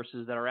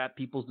resources that are at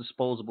people's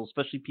disposal,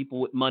 especially people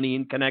with money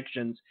and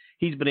connections,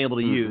 he's been able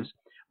to use.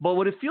 But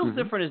what it feels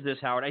different is this,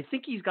 Howard. I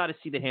think he's got to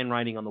see the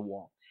handwriting on the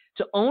wall.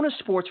 To own a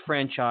sports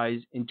franchise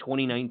in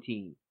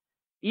 2019,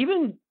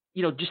 even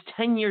just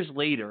 10 years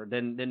later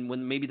than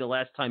when maybe the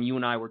last time you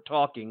and I were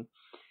talking,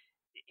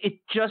 it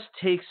just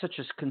takes such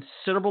a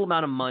considerable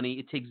amount of money.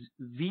 It takes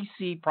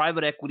VC,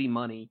 private equity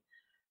money.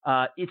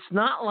 It's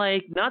not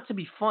like, not to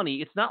be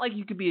funny, it's not like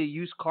you could be a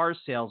used car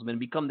salesman,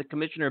 become the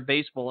commissioner of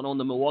baseball and own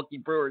the Milwaukee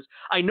Brewers.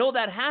 I know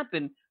that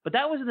happened, but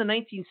that was in the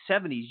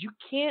 1970s. You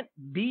can't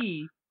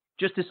be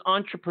just this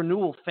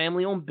entrepreneurial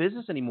family-owned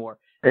business anymore.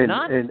 And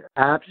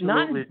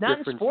absolutely not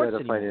different set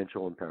of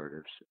financial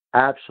imperatives.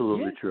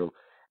 Absolutely true.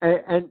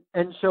 And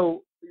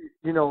so,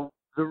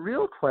 the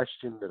real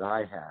question that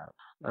I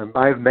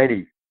have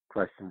many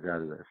questions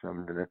out of this.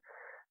 I'm going to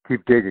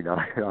keep digging,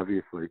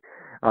 obviously,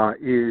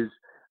 is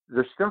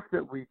the stuff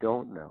that we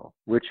don't know,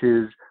 which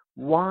is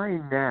why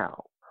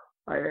now?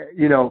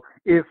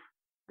 If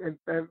and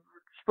I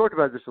spoke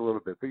about this a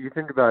little bit, but you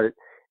think about it,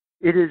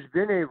 it has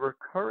been a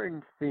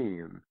recurring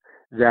theme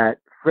that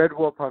Fred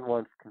Wilpon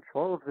wants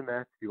control of the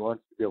Mets. He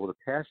wants to be able to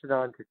pass it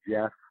on to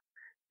Jeff.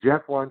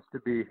 Jeff wants to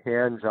be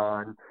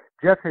hands-on.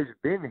 Jeff has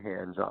been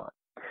hands-on.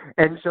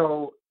 And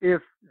so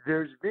if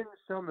there's been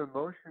some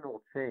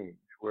emotional change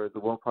where the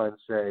Wilpons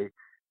say,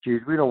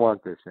 geez, we don't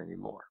want this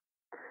anymore,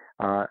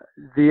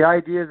 the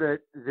idea that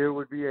there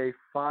would be a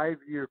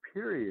 5-year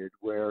period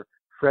where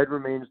Fred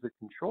remains the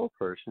control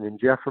person and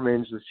Jeff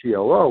remains the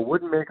COO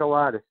wouldn't make a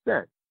lot of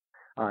sense.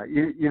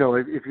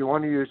 If you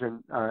want to use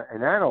an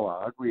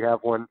analog, we have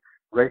one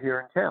right here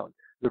in town.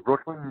 The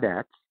Brooklyn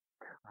Nets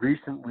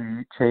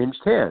recently changed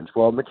hands.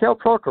 Well, Mikhail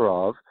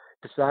Prokhorov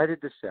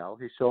decided to sell.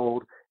 He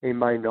sold a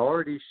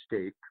minority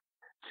stake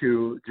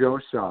to Joe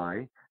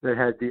Tsai that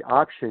had the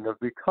option of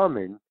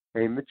becoming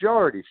a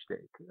majority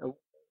stake.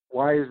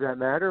 Why does that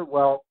matter?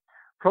 Well,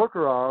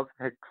 Prokhorov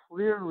had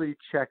clearly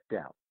checked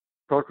out.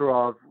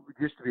 Prokhorov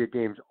used to be at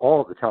games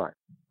all the time.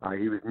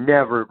 He was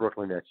never at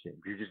Brooklyn Nets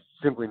games. You just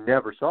simply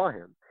never saw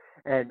him.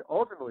 And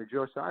ultimately,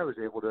 Joe Tsai was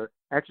able to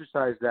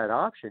exercise that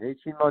option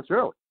 18 months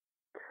early.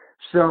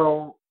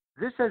 So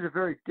this has a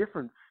very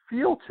different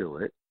feel to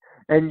it.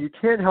 And you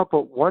can't help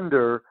but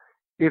wonder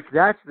if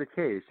that's the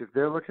case, if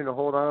they're looking to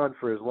hold on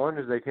for as long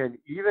as they can,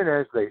 even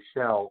as they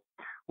sell.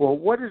 Well,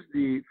 what is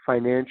the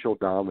financial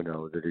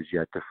domino that is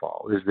yet to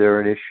fall? Is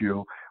there an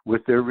issue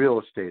with their real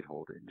estate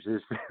holdings?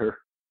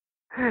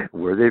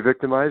 Were they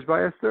victimized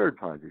by a third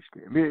Ponzi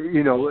scheme?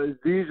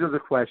 These are the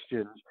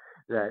questions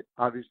that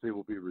obviously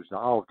will be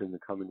resolved in the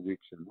coming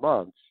weeks and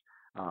months,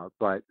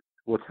 but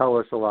will tell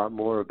us a lot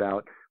more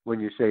about when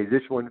you say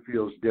this one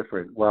feels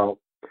different. Well,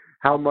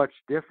 how much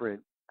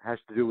different has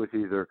to do with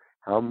either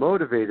how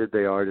motivated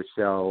they are to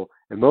sell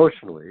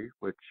emotionally,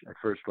 which at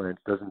first glance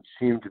doesn't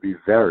seem to be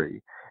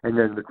very, and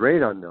then the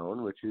great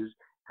unknown, which is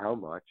how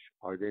much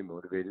are they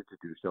motivated to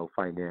do so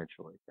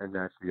financially? And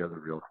that's the other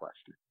real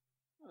question.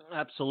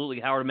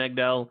 Absolutely. Howard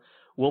Megdal,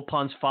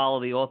 Wilpons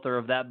Follow, the author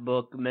of that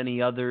book, many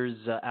others,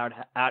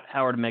 at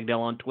Howard Megdal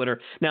on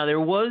Twitter. Now, there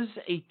was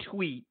a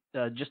tweet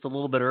just a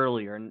little bit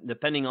earlier, and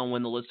depending on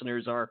when the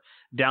listeners are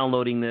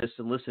downloading this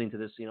and listening to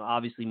this,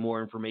 obviously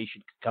more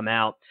information could come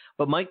out.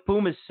 But Mike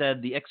Boom has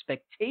said the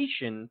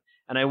expectation,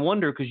 and I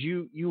wonder, because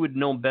you would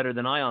know better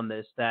than I on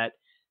this, that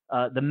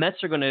the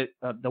Mets are going to,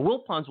 the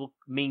Wilpons will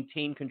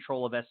maintain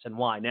control of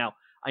SNY. Now,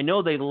 I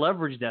know they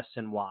leveraged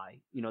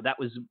SNY. That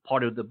was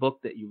part of the book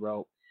that you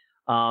wrote.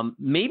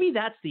 Maybe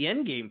that's the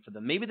end game for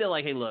them. Maybe they're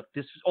like, hey, look,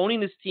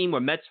 owning this team, we're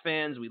Mets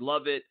fans. We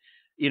love it.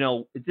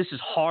 This is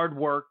hard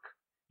work.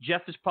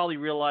 Jeff is probably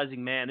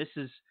realizing, man,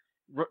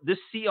 this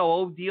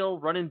COO deal,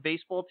 running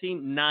baseball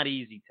team, not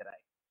easy today.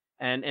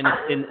 And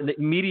the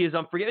media is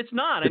unforgiving. It's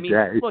not. I mean,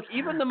 look,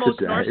 even the most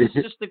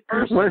narcissistic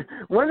person.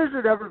 When has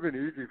it ever been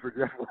easy for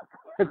Jeff?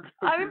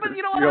 I mean, but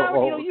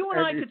you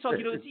and I could talk.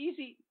 It's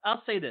easy.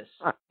 I'll say this,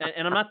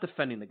 and I'm not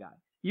defending the guy.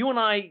 You and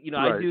I,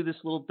 right. I do this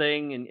little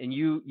thing, and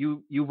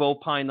you've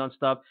opined on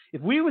stuff.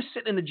 If we were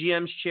sitting in the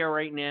GM's chair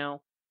right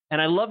now,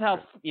 and I love how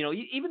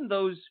even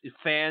those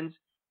fans,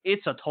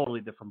 it's a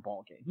totally different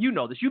ball game. You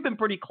know this. You've been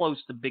pretty close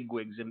to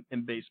bigwigs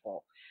in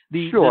baseball.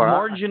 The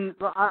margin,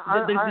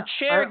 the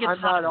chair gets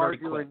hot very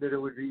quick. I'm not arguing that it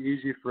would be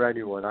easy for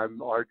anyone.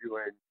 I'm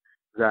arguing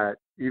that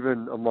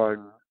even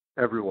among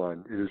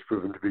everyone, it has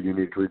proven to be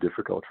uniquely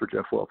difficult for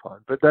Jeff Wilpon.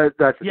 But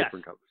that's a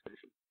different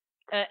conversation.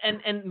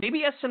 And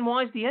maybe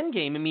SNY is the end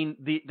game. I mean,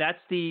 that's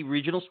the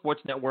regional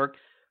sports network,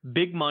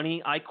 big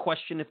money. I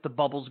question if the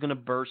bubble's going to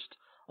burst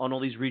on all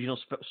these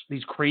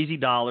these crazy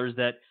dollars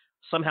that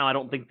somehow I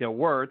don't think they're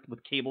worth,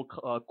 with cable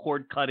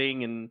cord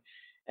cutting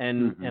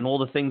and all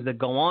the things that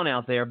go on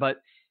out there.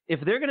 But if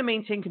they're going to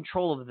maintain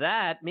control of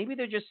that, maybe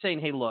they're just saying,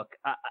 hey, look,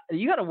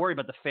 you got to worry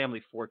about the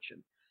family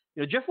fortune.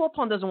 Jeff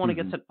Wilpon doesn't want to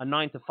get a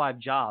 9-to-5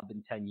 job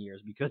in 10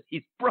 years because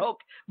he's broke.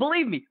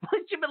 Believe me,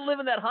 once you've been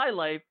living that high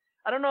life,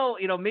 I don't know,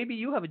 maybe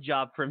you have a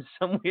job for him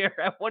somewhere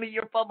at one of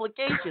your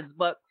publications,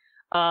 but,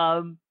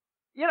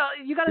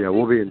 you got to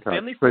we'll be in touch.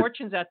 Family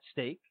fortune's at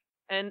stake,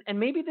 and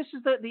maybe this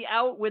is the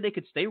out where they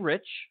could stay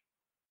rich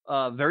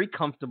very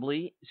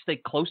comfortably,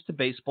 stay close to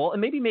baseball,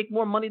 and maybe make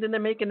more money than they're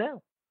making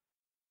now.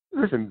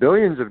 Listen,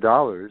 billions of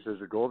dollars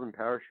as a golden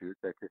parachute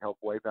that could help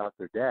wipe out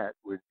their debt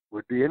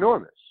would be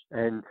enormous.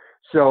 And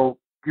so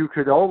you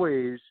could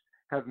always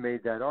have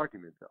made that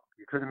argument, though.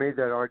 You could have made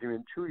that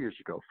argument 2 years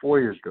ago, 4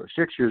 years ago,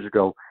 6 years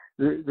ago.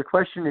 The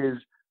question is,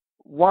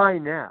 why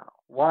now?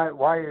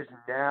 Why is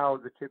now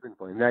the tipping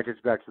point? And that gets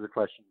back to the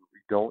question we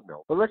don't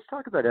know. But let's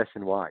talk about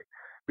SNY,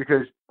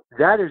 because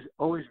that has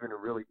always been a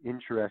really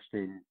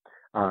interesting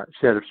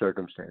set of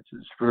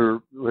circumstances. For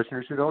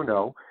listeners who don't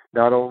know,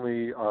 not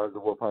only are the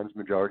Wilpons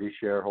majority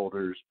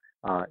shareholders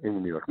in the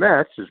New York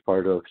Mets as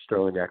part of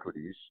Sterling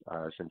Equities,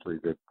 essentially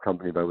the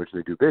company by which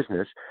they do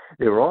business,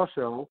 they were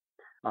also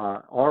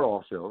are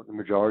also the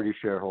majority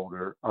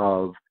shareholder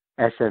of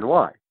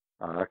SNY,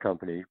 a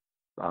company,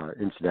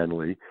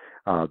 incidentally,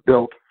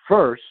 built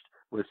first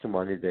with some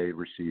money they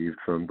received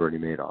from Bernie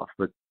Madoff.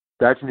 But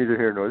that's neither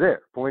here nor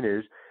there. Point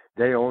is,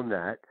 they own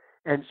that.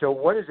 And so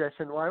what is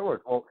SNY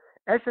worth? Well,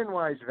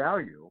 SNY's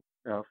value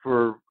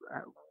for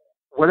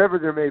whatever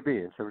there may be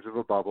in terms of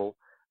a bubble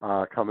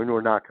coming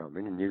or not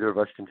coming, and neither of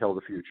us can tell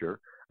the future,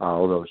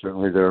 although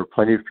certainly there are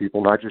plenty of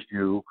people, not just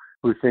you,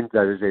 who think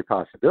that is a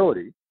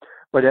possibility.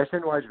 But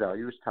SNY's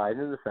value is tied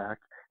into the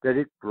fact that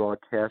it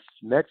broadcasts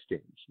Mets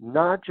games.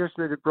 Not just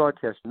that it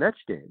broadcasts Mets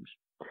games,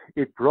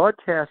 it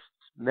broadcasts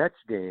Mets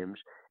games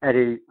at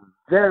a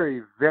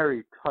very,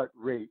 very cut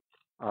rate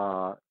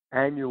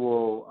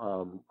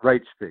annual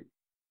rights fee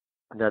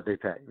that they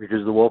pay,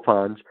 because the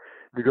Wilpons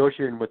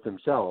negotiating with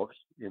themselves,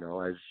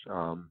 as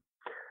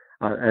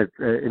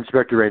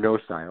Inspector Renault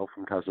style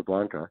from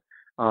Casablanca,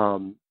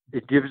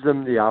 it gives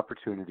them the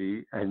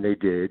opportunity, and they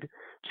did,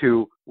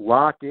 to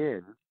lock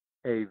in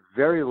a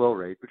very low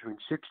rate between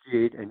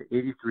 $68 and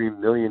 $83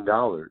 million,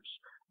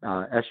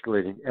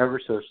 escalating ever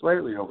so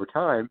slightly over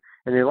time,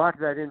 and they locked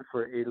that in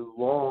for a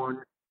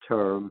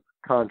long-term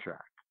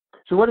contract.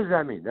 So what does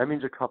that mean? That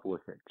means a couple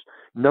of things.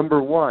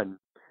 Number one,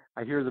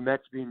 I hear the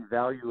Mets being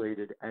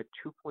valuated at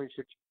 $2.6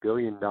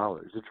 billion.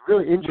 It's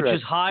really interesting. Which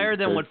is higher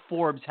than what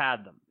Forbes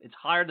had them. It's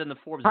higher than the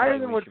Forbes higher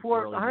than what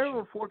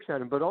Forbes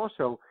had them. But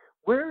also,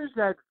 where is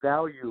that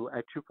value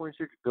at $2.6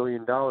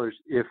 billion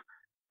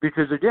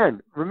because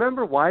again,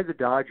 remember why the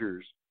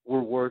Dodgers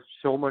were worth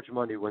so much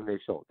money when they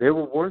sold. They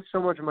were worth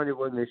so much money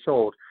when they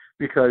sold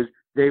because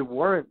they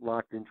weren't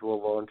locked into a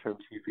long-term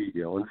TV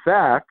deal. In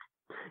fact,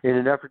 in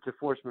an effort to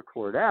force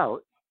McCord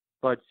out,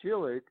 Bud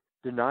Selig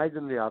denied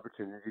them the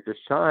opportunity to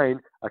sign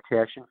a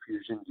cash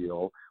infusion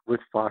deal with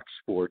Fox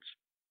Sports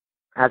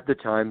at the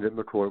time that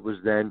McCord was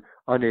then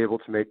unable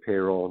to make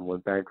payroll and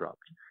went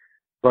bankrupt.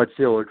 Bud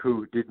Selig,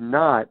 who did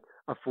not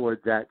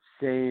afford that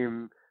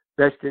same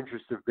best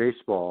interest of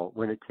baseball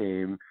when it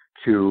came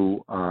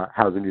to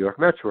how the New York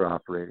Mets were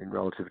operating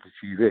relative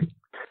to TV.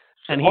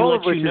 And he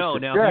let you know.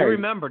 Now, if you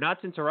remember, not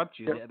to interrupt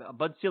you,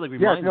 Bud Selig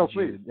reminded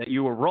you that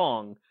you were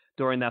wrong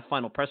during that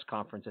final press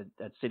conference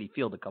at Citi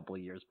Field a couple of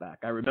years back.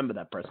 I remember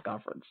that press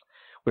conference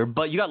where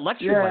you got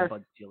lectured by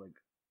Bud Selig.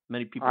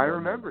 Many people. I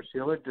remember.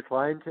 Selig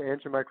declined to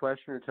answer my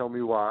question or tell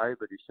me why,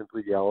 but he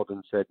simply yelled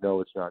and said,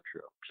 "No, it's not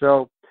true."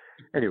 So,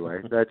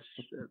 anyway, that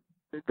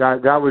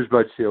was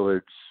Bud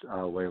Selig's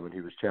way when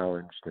he was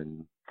challenged,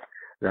 and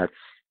that's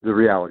the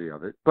reality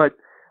of it. But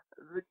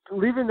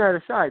leaving that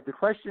aside, the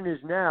question is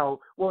now: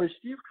 well, is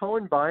Steve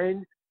Cohen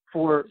buying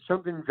for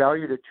something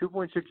valued at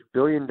 $2.6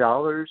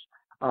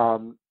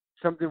 billion?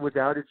 Something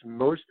without its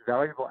most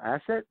valuable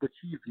asset, the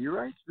TV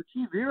rights? The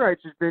TV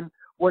rights has been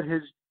what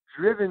has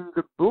driven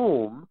the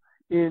boom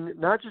in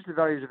not just the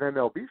values of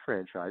MLB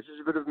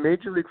franchises, but of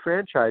Major League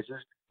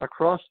franchises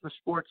across the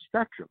sports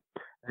spectrum.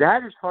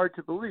 That is hard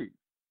to believe.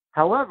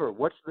 However,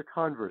 what's the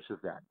converse of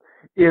that?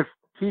 If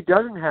he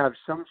doesn't have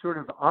some sort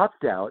of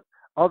opt-out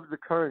of the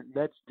current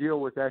Mets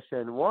deal with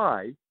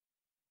SNY,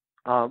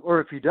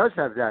 or if he does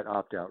have that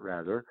opt-out,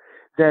 rather,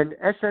 then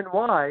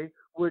SNY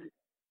would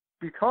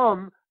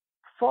become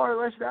far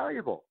less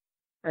valuable.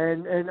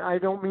 And I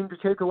don't mean to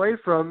take away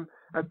from,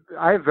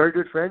 I have very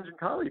good friends and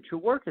colleagues who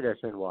work at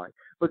SNY,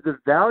 but the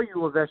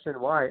value of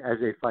SNY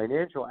as a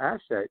financial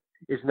asset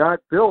is not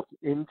built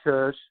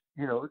into,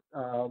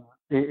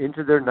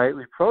 into their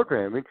nightly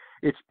programming.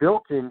 It's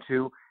built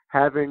into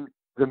having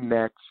the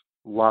Mets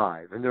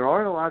live. And there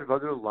aren't a lot of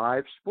other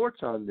live sports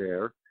on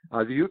there.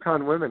 The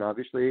UConn women,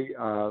 obviously,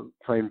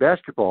 playing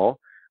basketball,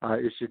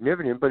 is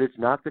significant, but it's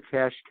not the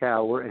cash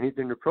cow or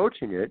anything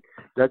approaching it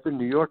that the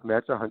New York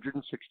Mets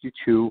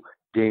 162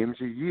 games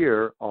a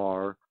year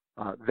are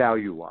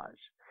value-wise.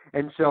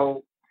 And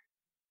so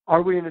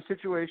are we in a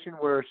situation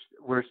where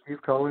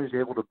Steve Cohen is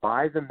able to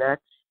buy the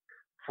Mets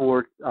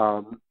for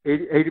 80%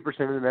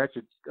 of the Mets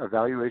at a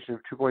valuation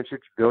of $2.6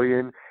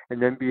 billion and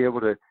then be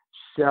able to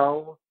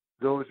sell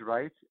those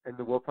rights and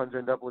the Wilpons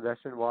end up with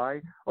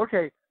SNY?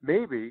 Okay,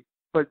 maybe,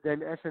 but then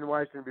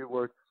SNY is going to be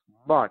worth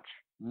much,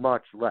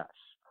 much less.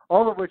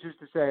 All of which is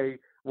to say,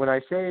 when I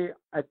say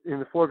in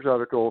the Forbes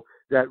article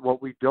that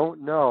what we don't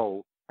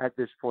know at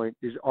this point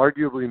is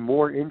arguably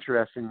more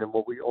interesting than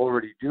what we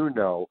already do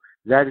know,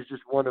 that is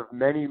just one of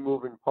many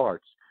moving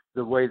parts.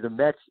 The way the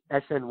Mets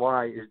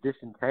SNY is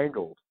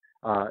disentangled,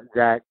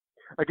 that,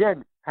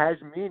 again, has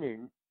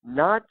meaning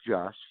not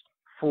just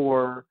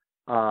for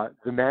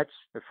the Mets,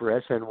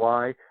 for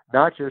SNY,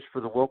 not just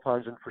for the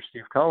Wilpons and for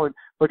Steve Cohen,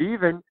 but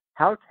even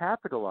how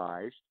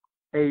capitalized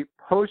a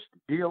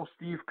post-deal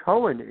Steve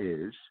Cohen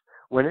is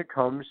when it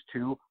comes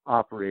to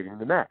operating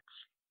the Mets.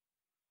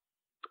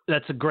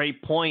 That's a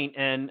great point.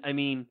 And, I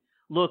mean,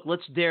 look,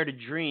 let's dare to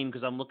dream,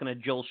 because I'm looking at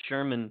Joel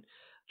Sherman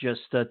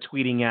just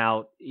tweeting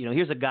out,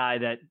 here's a guy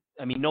that,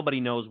 nobody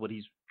knows what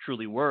he's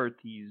truly worth.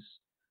 It's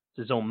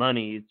his own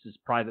money. It's his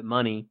private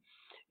money.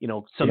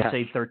 Some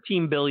say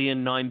 13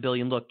 billion, 9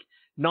 billion. Look,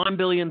 9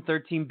 billion,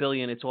 13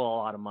 billion, it's all a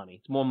lot of money.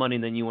 It's more money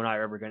than you and I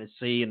are ever going to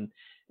see. And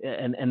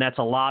and that's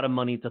a lot of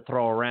money to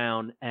throw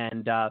around.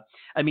 And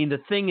I mean, the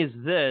thing is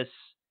this.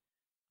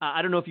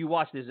 I don't know if you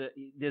watched.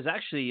 There's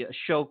actually a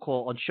show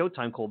on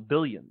Showtime called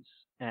Billions,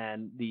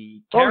 and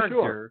the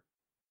character,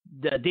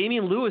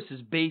 Damian Lewis,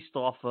 is based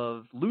off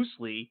of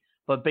loosely,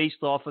 but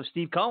based off of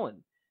Steve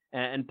Cohen.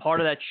 And part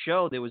of that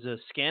show, there was a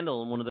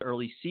scandal in one of the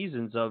early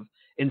seasons of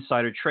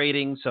insider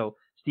trading. So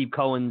Steve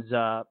Cohen's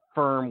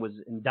firm was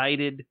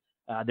indicted.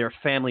 They're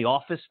a family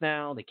office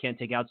now. They can't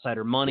take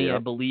outsider money. I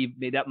believe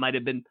maybe that might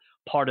have been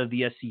part of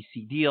the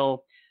SEC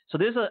deal. So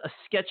there's a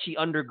sketchy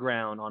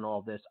underground on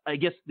all this. I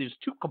guess there's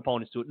two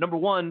components to it. Number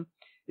one,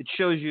 it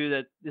shows you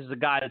that this is a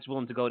guy that's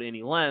willing to go to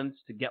any lengths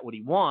to get what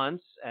he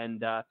wants,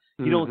 and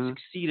you don't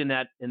succeed in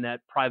that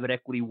private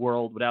equity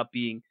world without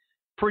being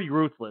pretty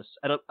ruthless.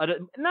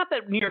 Not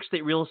that New York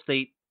State real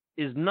estate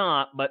is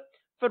not, but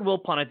Fred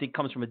Wilpon, I think,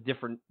 comes from a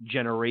different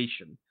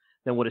generation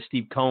than what a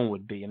Steve Cohen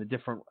would be in a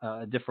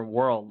different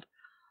world.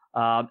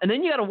 And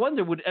then you got to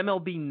wonder, would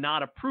MLB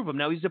not approve him?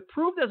 Now, he's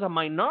approved as a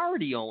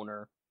minority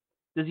owner.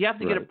 Does he have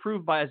to get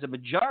approved as a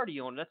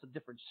majority owner? That's a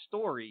different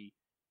story.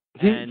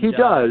 He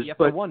does,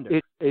 but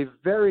it's a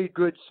very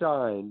good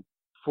sign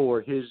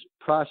for his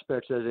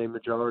prospects as a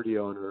majority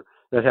owner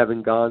that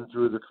having gone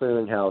through the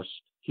clearinghouse,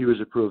 he was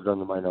approved on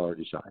the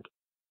minority side.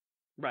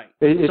 Right.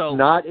 It's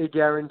not a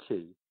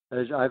guarantee.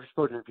 As I've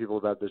spoken to people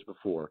about this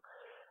before,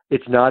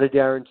 it's not a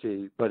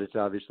guarantee, but it's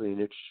obviously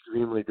an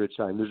extremely good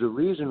sign. There's a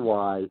reason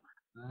why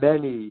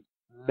many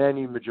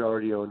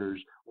majority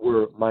owners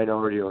were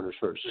minority owners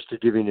first. Just to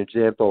give you an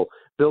example,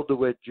 Bill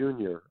DeWitt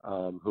Jr.,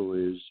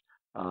 who is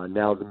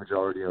now the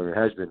majority owner,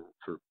 has been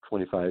for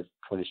 25,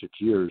 26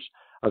 years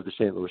of the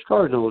St. Louis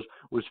Cardinals,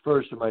 was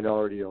first a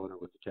minority owner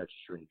with the Texas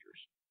Rangers.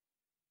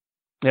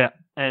 Yeah,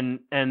 and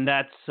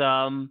that's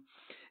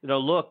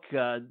look,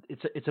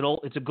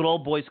 it's a good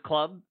old boys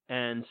club,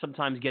 and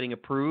sometimes getting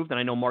approved. And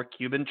I know Mark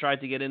Cuban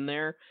tried to get in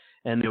there,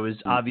 and there was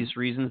obvious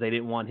reasons they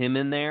didn't want him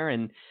in there.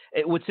 And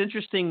what's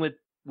interesting with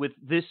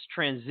this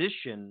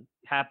transition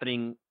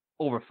happening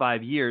over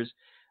 5 years,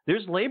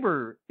 there's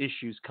labor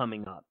issues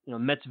coming up.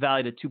 Mets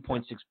valued at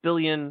 $2.6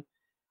 billion.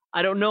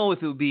 I don't know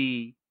if it would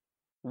be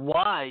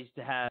wise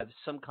to have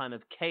some kind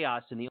of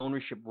chaos in the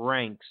ownership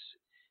ranks.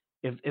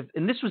 If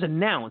and this was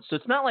announced, so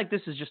it's not like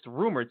this is just a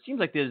rumor. It seems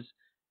like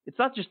it's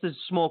not just this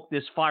smoke,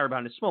 this fire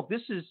behind the smoke.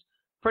 This is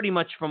pretty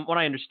much, from what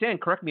I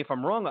understand. Correct me if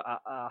I'm wrong,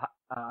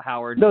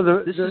 Howard. No,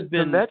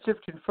 the Mets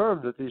have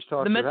confirmed that these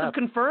talks. The Mets have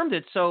confirmed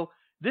it, so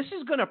this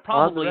is going to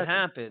probably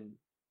happen.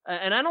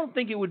 And I don't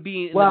think it would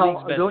be in the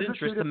league's best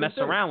interest to mess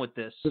around with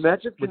this. The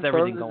Mets have with confirmed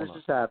everything that going this on.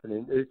 is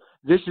happening.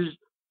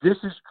 This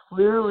is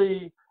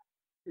clearly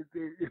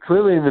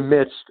in the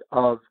midst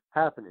of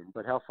happening,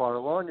 but how far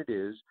along it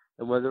is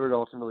and whether it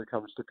ultimately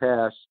comes to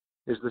pass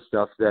is the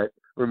stuff that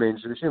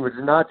remains to be seen. Which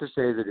is not to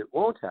say that it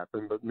won't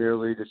happen, but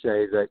merely to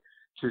say,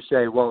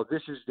 well,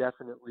 this is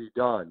definitely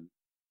done,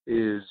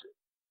 is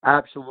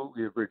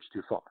absolutely a bridge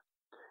too far.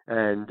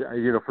 And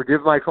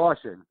forgive my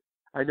caution.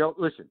 I know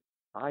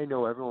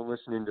everyone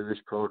listening to this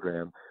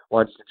program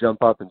wants to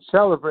jump up and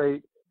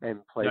celebrate and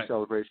play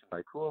Celebration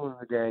by Kool and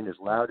the Gang as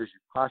loud as you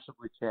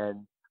possibly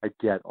can. I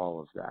get all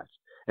of that.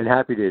 And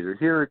Happy Days are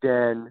here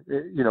again,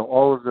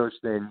 all of those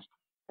things.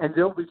 And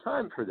there'll be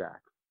time for that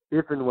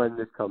if and when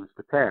this comes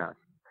to pass.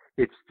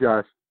 It's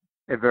just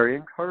a very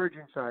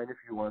encouraging sign if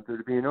you want there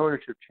to be an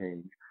ownership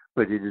change,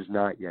 but it is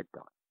not yet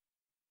done.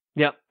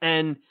 Yeah,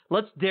 and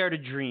let's dare to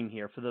dream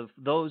here for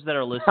those that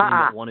are listening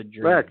that want to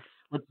dream.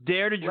 Let's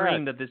dare to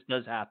dream that this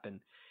does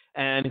happen.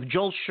 And if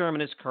Joel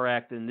Sherman is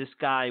correct, and this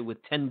guy with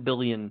 $10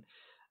 billion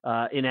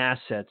in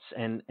assets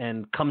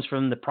and comes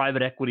from the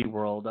private equity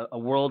world, a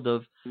world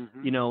of,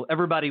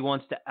 everybody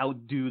wants to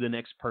outdo the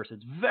next person.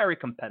 It's very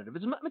competitive.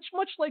 It's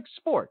much like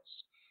sports.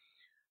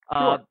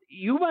 Sure.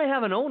 You might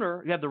have an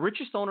owner. You have the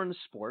richest owner in the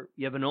sport.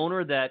 You have an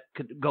owner that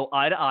could go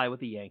eye to eye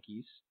with the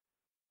Yankees.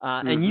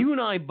 And you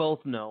and I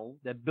both know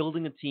that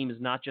building a team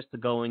is not just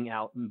going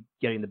out and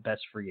getting the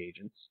best free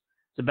agents.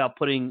 It's about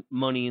putting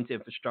money into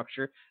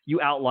infrastructure.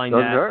 You outlined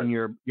that in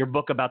your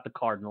book about the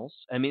Cardinals.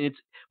 I mean, it's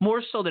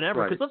more so than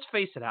ever. Because let's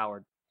face it,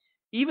 Howard,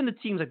 even the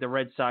teams like the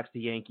Red Sox,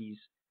 the Yankees,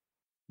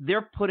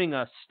 they're putting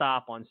a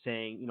stop on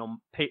saying,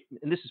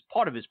 and this is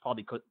part of it is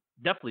probably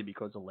definitely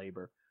because of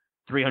labor,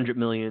 $300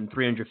 million,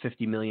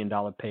 $350 million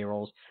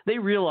payrolls. They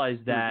realize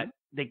that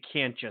they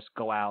can't just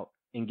go out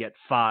and get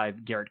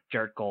 5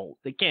 Garrett Gold.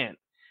 They can't.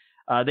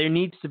 There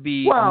needs to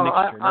be a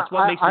mixture. That's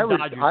what makes the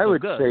Dodgers I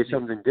would so say good.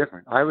 something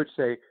different. I would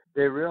say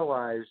they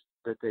realize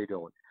that they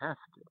don't have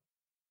to.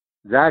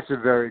 That's a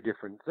very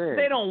different thing.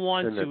 They don't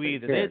want to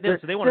either.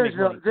 They want to make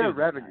money their too.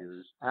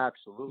 revenues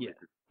absolutely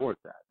could support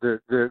that.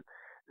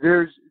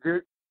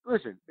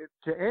 Listen,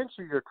 to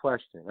answer your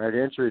question, I'd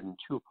answer it in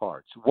 2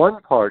 parts.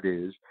 One part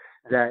is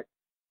that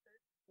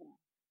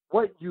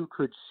what you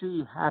could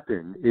see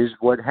happen is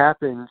what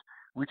happened.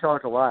 We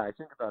talk a lot, I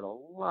think about a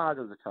lot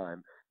of the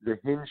time, the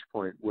hinge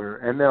point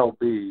where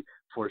MLB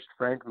forced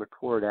Frank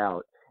McCourt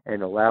out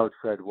and allowed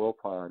Fred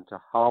Wilpon to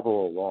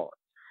hobble along.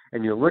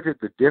 and you look at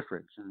the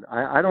difference, and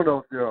I don't know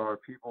if there are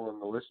people in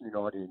the listening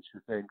audience who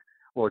think,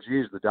 well,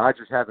 geez, the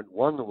Dodgers haven't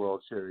won the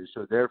World Series,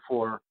 so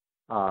therefore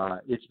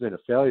it's been a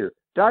failure.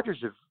 Dodgers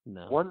have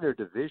won their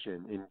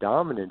division in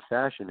dominant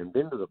fashion and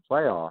been to the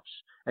playoffs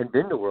and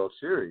been to World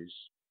Series,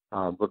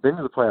 but been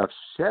to the playoffs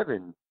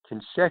 7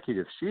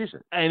 consecutive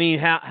seasons. I mean,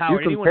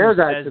 Howard, you compare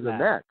that to the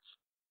Mets.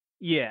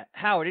 Yeah,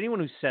 Howard, anyone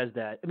who says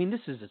that, I mean, this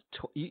is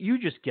you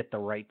just get the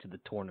right to the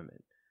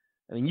tournament.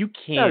 I mean, you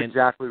can't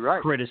exactly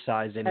right.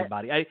 criticize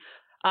anybody.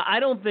 I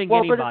don't think but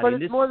anybody. But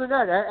it's more than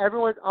that.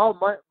 Everyone,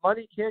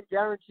 money can't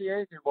guarantee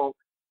anything. Well,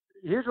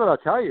 here's what I'll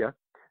tell you: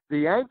 the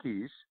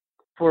Yankees,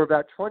 for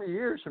about 20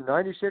 years, from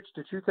 '96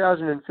 to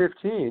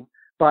 2015,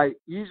 by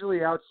easily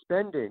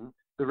outspending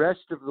the rest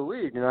of the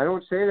league, and I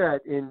don't say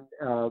that in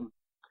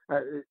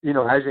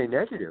as a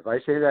negative. I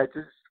say that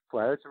just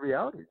flat. It's a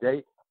reality.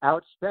 They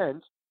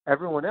outspent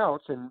everyone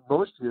else, and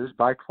most years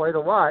by quite a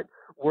lot,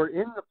 were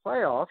in the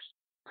playoffs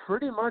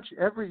pretty much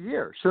every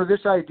year. So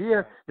this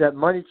idea that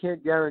money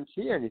can't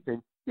guarantee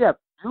anything, yeah,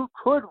 you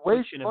could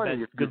waste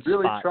money if you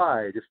really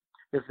tried,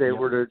 if they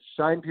were to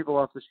sign people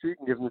off the street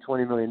and give them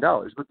 $20 million.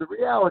 But the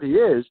reality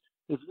is,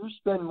 if you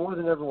spend more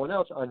than everyone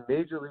else on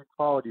major league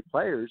quality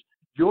players,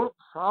 you're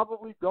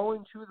probably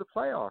going to the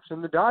playoffs.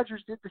 And the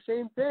Dodgers did the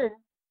same thing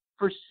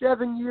for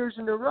 7 years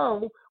in a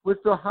row with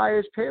the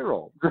highest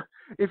payroll.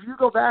 If you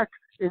go back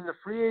in the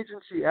free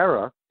agency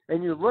era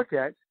and you look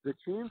at the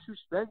teams who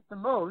spent the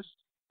most,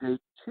 they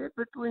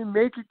typically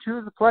make it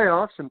to the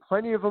playoffs, and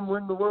plenty of them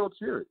win the World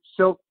Series.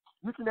 So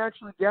you can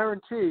actually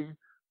guarantee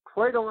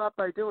quite a lot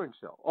by doing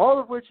so. All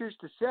of which is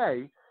to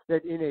say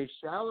that in a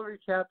salary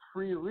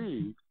cap-free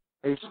league,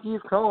 a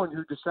Steve Cohen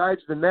who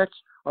decides the Mets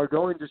are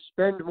going to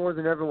spend more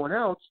than everyone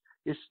else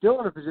is still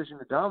in a position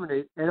to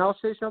dominate. And I'll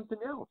say something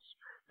else.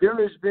 There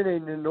has been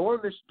an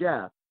enormous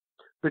gap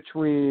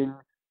between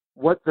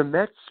what the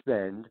Mets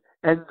spend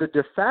and the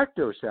de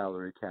facto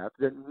salary cap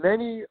that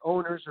many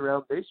owners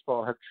around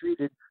baseball have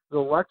treated the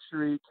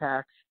luxury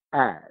tax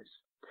as,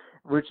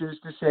 which is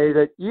to say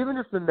that even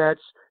if the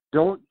Mets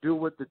don't do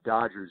what the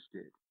Dodgers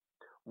did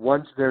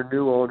once their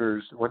new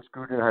owners, once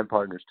Guggenheim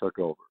Partners took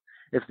over,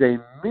 if they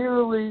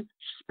merely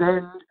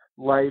spend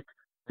like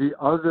the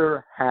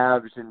other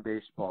halves in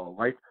baseball,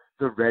 like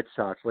the Red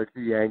Sox, like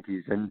the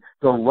Yankees, and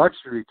the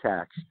luxury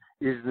tax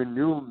is the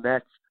new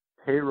Mets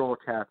payroll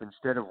cap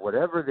instead of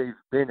whatever they've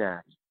been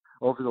at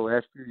over the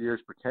last few years,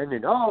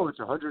 pretending, oh, it's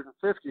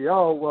 150.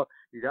 Oh, well,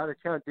 you got to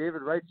count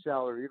David Wright's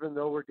salary, even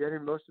though we're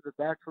getting most of it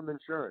back from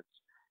insurance.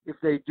 If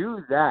they do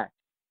that,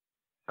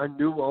 a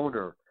new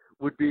owner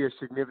would be a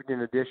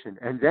significant addition.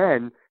 And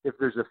then if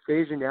there's a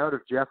phasing out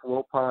of Jeff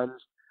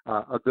Wilpon's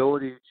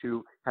ability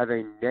to have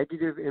a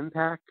negative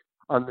impact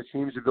on the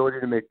team's ability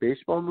to make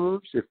baseball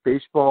moves, if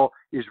baseball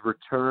is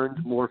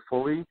returned more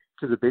fully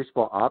to the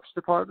baseball ops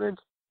department,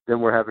 then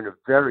we're having a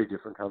very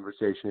different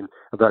conversation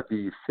about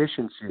the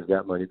efficiency of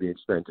that money being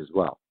spent as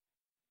well.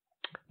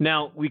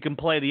 Now, we can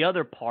play the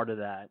other part of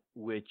that,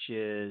 which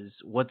is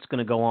what's going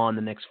to go on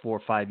the next 4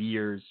 or 5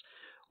 years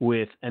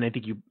with, and I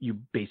think you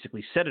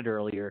basically said it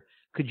earlier,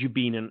 could you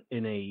be in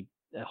a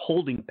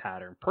holding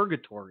pattern,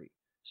 purgatory,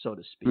 so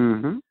to speak?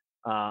 Mm-hmm.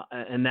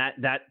 And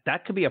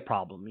that could be a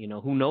problem. You know,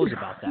 who knows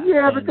about that?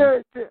 Yeah, but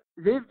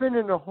they've been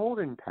in a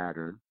holding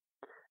pattern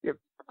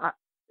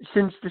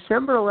since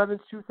December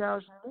 11th,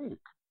 2008.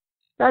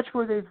 That's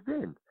where they've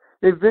been.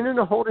 They've been in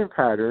a holding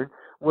pattern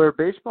where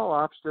baseball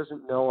ops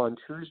doesn't know on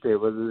Tuesday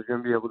whether they're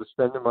going to be able to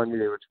spend the money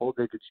they were told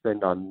they could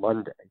spend on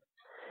Monday.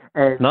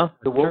 And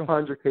the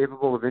Wilpons are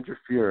capable of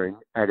interfering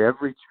at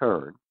every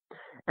turn.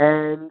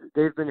 And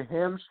they've been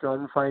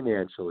hamstrung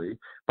financially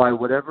by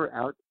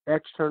whatever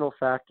external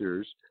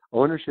factors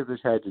ownership has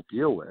had to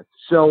deal with.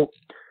 So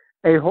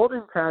a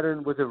holding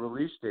pattern with a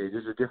release date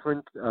is a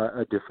different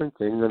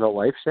thing than a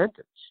life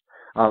sentence.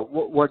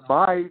 What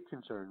my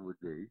concern would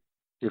be,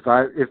 if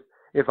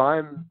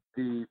I'm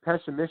the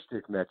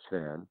pessimistic Mets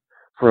fan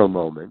for a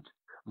moment,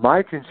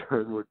 my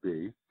concern would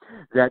be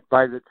that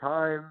by the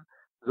time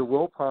the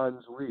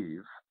Wilpons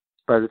leave,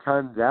 by the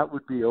time that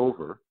would be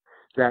over,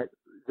 that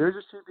there's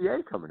a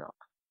CBA coming up,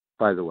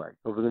 by the way,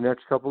 over the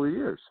next couple of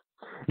years.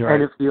 Right.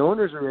 And if the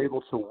owners are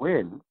able to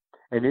win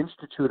and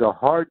institute a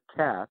hard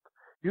cap,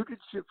 you could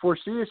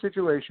foresee a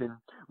situation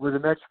where the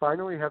Mets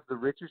finally have the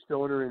richest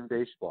owner in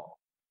baseball.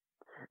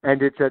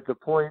 And it's at the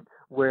point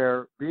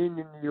where being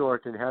in New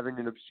York and having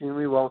an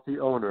obscenely wealthy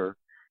owner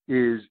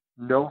is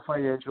no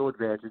financial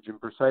advantage in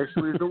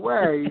precisely the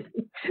way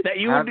that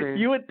you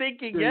were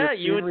thinking,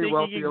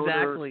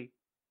 exactly.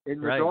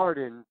 In the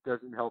Garden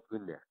doesn't help the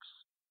Knicks.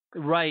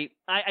 Right.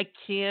 I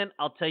can't.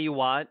 I'll tell you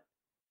what.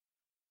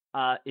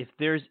 If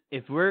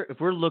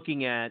we're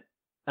looking at,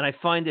 and I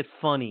find it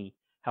funny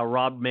how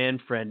Rob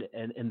Manfred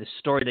and the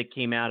story that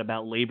came out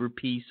about labor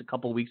peace a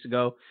couple of weeks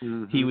ago,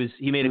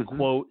 he made a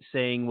quote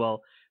saying,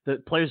 well, the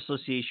Players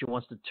Association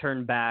wants to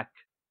turn back,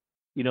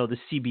 the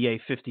CBA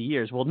 50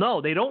 years. Well,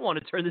 no, they don't want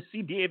to turn the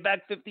CBA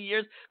back 50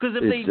 years because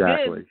if they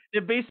did,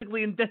 they're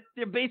basically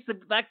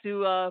back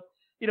to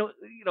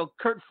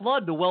Kurt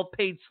Flood, the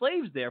well-paid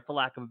slaves there, for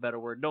lack of a better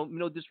word.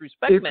 No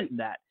disrespect meant in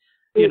that.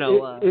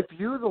 If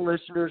you, the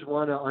listeners,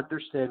 want to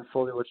understand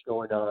fully what's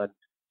going on,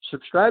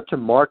 subscribe to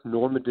Mark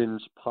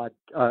Normanden's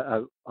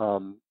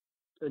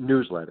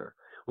newsletter,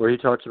 where he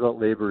talks about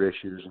labor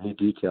issues and he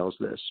details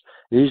this.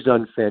 And he's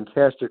done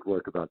fantastic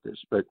work about this.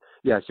 But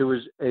yes, it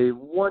was a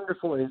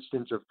wonderful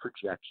instance of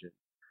projection,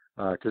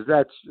 because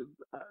that's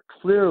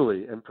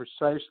clearly and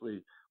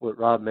precisely what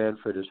Rob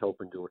Manfred is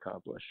hoping to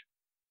accomplish.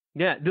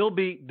 Yeah, there'll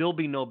be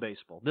no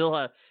baseball.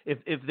 They'll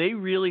if they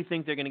really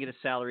think they're going to get a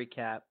salary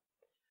cap,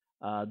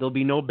 there'll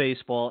be no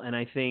baseball. And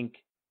I think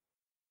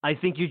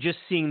you're just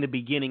seeing the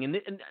beginning.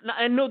 And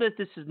I know that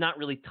this is not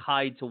really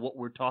tied to what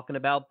we're talking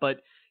about,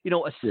 but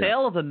a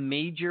sale of a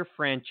major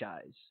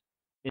franchise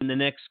in the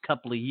next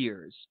couple of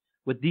years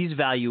with these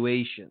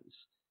valuations.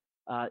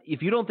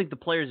 If you don't think the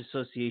Players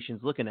Association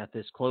is looking at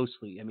this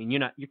closely, I mean,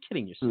 you're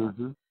kidding yourself.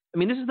 Mm-hmm. I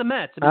mean, this is the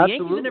Mets. I mean, the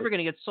Yankees are never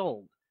going to get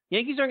sold.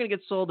 Yankees aren't going to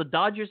get sold. The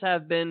Dodgers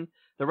have been.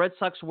 The Red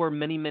Sox were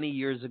many, many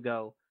years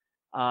ago.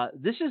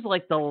 This is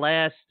like the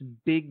last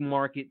big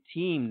market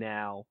team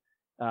now,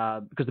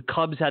 because the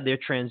Cubs had their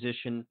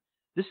transition.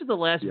 This is the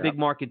last big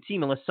market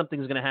team, unless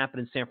something's going to happen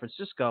in San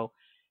Francisco.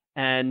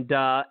 And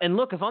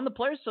look, if I'm the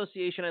Players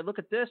Association, I look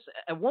at this.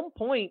 At one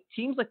point,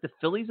 teams like the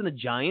Phillies and the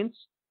Giants,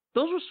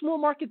 those were small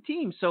market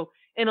teams. So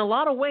in a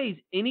lot of ways,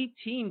 any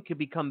team could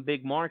become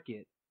big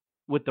market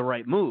with the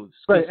right moves.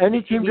 Right.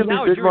 Any team could be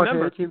big market,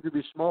 any team could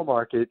be small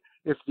market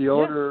if the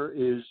owner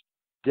is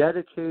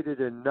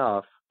dedicated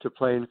enough to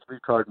playing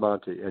 3-card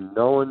Monte. And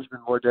no one's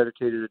been more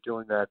dedicated at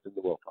doing that than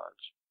the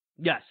Wilpons.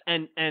 Yes,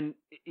 and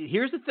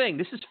here's the thing.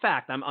 This is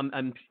fact. I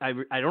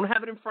don't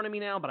have it in front of me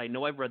now, but I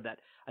know I've read that.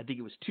 I think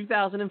it was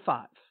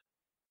 2005.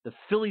 The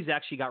Phillies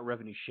actually got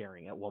revenue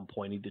sharing at one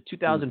point, either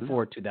 2004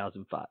 or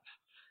 2005.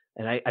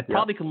 And I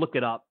probably could look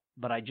it up,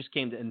 but I just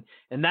came to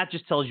and that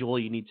just tells you all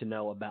you need to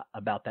know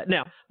about that.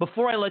 Now,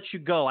 before I let you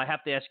go, I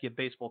have to ask you a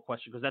baseball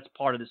question because that's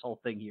part of this whole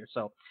thing here.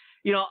 So,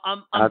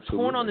 I'm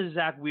torn on the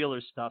Zach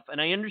Wheeler stuff, and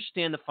I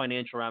understand the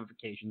financial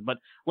ramifications, but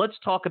let's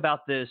talk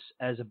about this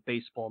as a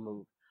baseball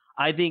move.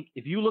 I think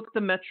if you look at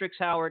the metrics,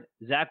 Howard,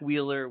 Zach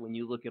Wheeler, when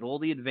you look at all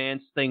the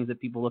advanced things that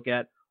people look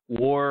at,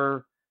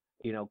 WAR,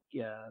 FIP,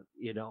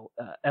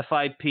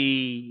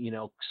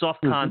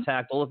 soft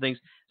contact, all the things,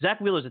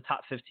 Zach Wheeler is a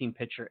top 15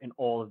 pitcher in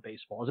all of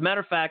baseball. As a matter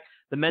of fact,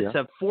 the Mets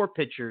have 4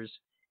 pitchers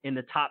in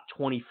the top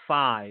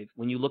 25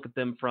 when you look at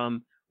them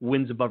from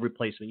wins above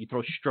replacement. You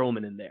throw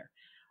Stroman in there.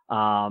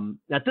 Now,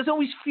 it doesn't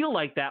always feel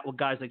like that with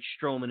guys like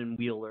Stroman and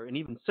Wheeler and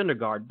even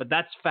Syndergaard, but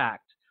that's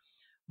fact.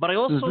 But I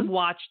also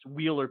watched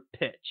Wheeler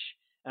pitch,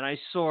 and I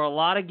saw a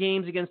lot of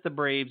games against the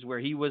Braves where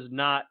he was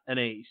not an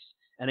ace,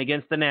 and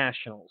against the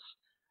Nationals.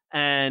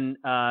 And,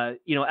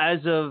 as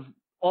of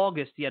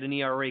August, he had an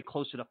ERA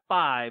closer to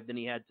 5 than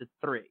he had to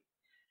 3.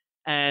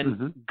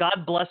 And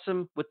God bless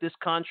him with this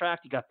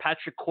contract. You got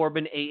Patrick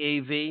Corbin,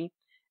 AAV,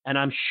 and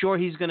I'm sure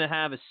he's going to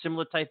have a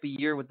similar type of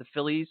year with the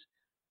Phillies.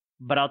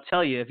 But I'll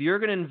tell you, if you're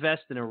going to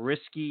invest in a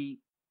risky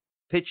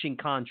pitching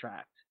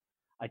contract,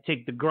 I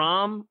take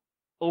DeGrom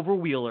over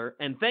Wheeler,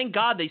 and thank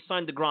God they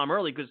signed DeGrom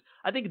early because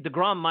I think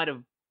DeGrom might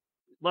have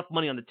left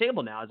money on the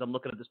table now as I'm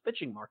looking at this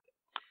pitching market.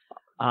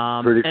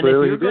 Pretty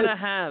clearly, if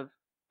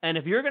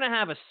you're gonna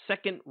have a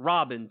second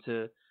Robin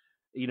to,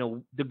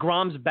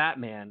 DeGrom's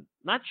Batman,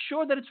 not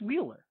sure that it's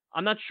Wheeler.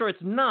 I'm not sure it's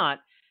not.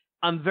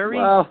 I'm very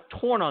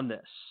torn on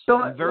this.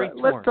 So I'm very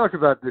torn. Let's talk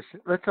about this.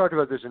 Let's talk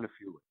about this in a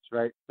few ways,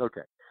 right?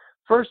 Okay.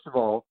 First of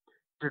all,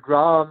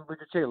 DeGrom, we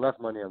could say left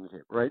money on the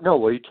table, right? No,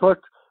 well, he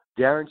took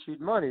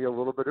guaranteed money a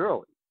little bit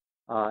early.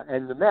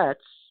 And the Mets,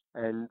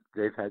 and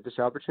they've had this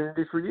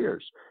opportunity for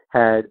years,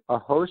 had a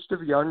host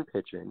of young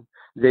pitching.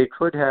 They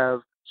could have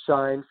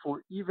signed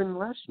for even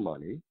less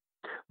money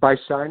by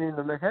signing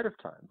them ahead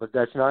of time. But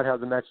that's not how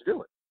the Mets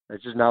do it.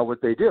 That's just not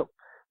what they do.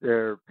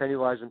 They're penny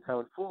wise and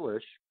pound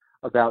foolish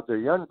about their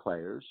young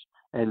players,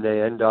 and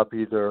they end up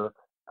either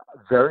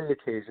very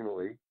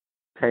occasionally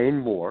paying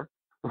more,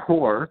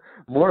 or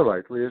more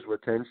likely is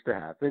what tends to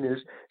happen is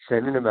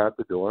sending them out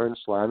the door and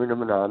slamming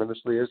them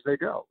anonymously as they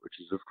go, which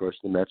is, of course,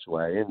 the Mets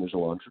way, and there's a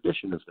long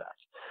tradition of that.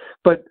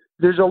 But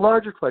there's a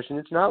larger question.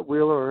 It's not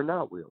Wheeler or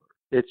not Wheeler.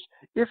 It's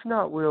if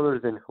not Wheeler,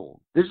 then whom?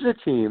 This is a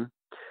team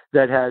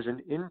that has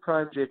an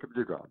in-prime Jacob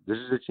deGrom. This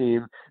is a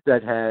team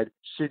that had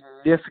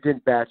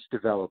significant bats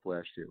develop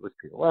last year with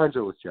Pete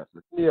Alonso, with Jeff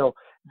McNeil.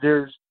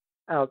 There's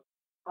a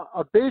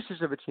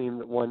basis of a team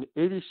that won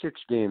 86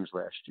 games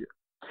last year.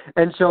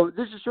 And so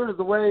this is sort of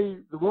the way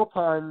the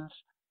Wilpons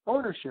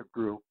ownership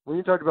group, when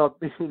you talk about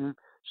being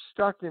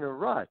stuck in a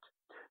rut,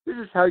 this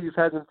is how you've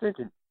had them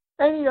thinking.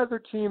 Any other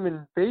team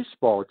in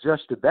baseball,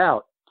 just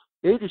about,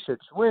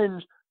 86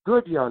 wins,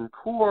 good young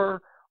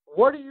core.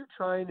 What are you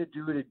trying to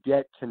do to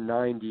get to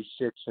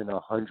 96 and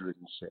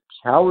 106?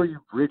 How are you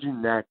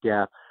bridging that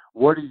gap?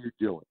 What are you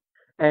doing?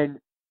 And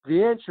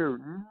the answer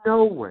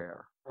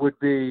nowhere would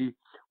be,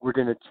 we're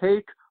going to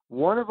take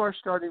one of our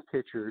starting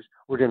pitchers,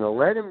 we're going to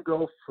let him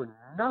go for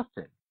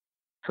nothing.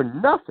 For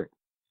nothing.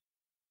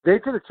 They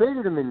could have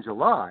traded him in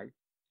July,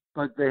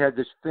 but they had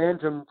this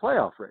phantom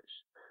playoff race.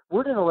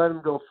 We're going to let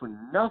him go for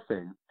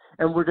nothing,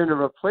 and we're going to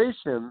replace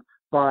him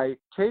by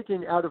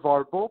taking out of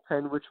our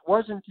bullpen, which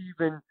wasn't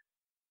even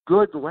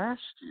good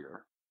last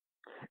year.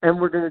 And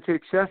we're going to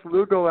take Seth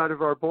Lugo out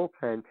of our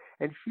bullpen,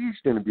 and he's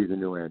going to be the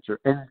new answer.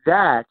 And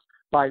that,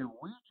 by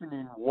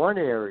weakening one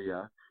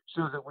area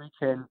so that we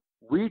can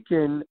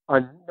weaken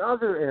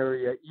another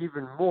area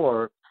even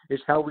more,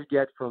 is how we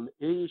get from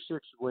 86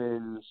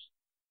 wins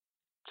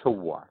to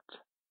what?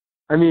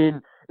 I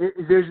mean,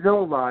 there's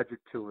no logic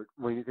to it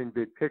when you think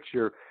big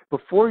picture.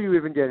 Before you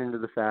even get into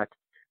the fact,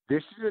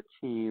 this is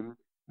a team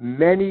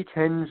many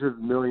tens of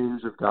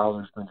millions of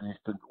dollars beneath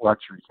the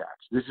luxury tax.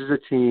 This is a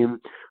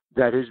team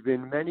that has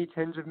been many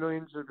tens of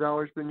millions of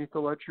dollars beneath the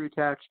luxury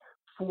tax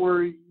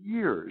for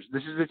years.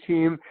 This is a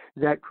team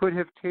that could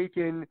have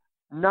taken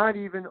not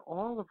even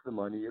all of the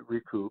money it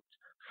recouped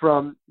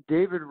from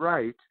David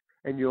Wright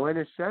and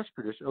Yoenis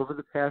Cespedes over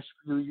the past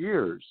few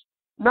years.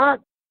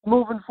 Not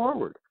moving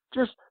forward,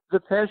 just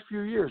the past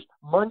few years.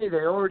 Money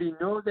they already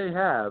know they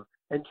have,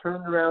 and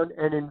turned around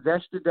and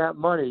invested that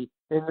money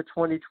in the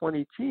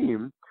 2020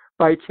 team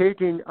by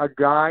taking a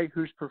guy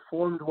who's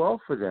performed well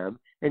for them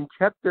and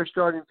kept their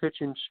starting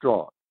pitching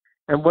strong.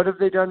 And what have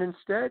they done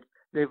instead?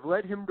 They've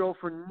let him go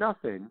for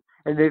nothing,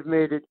 and they've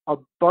made it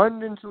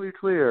abundantly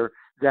clear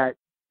that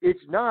it's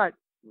not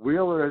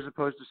Wheeler as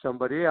opposed to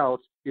somebody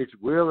else, it's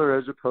Wheeler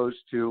as opposed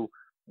to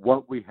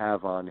what we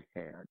have on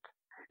hand.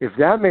 If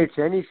that makes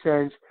any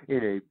sense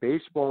in a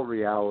baseball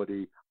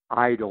reality,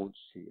 I don't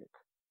see it.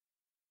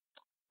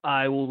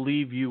 I will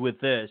leave you with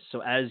this.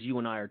 So as you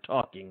and I are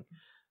talking,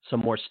 some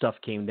more stuff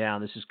came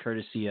down. This is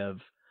courtesy of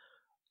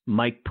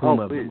Mike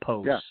Puma of the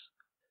Post. Yeah.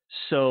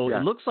 So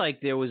it looks like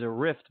there was a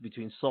rift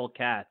between Saul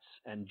Katz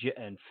and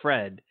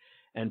Fred,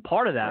 and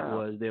part of that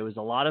was there was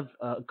a lot of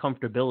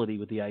comfortability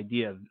with the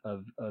idea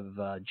of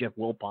Jeff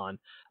Wilpon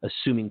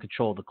assuming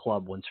control of the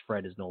club once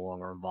Fred is no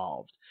longer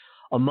involved.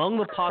 Among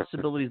the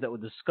possibilities that were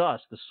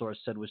discussed, the source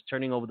said, was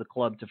turning over the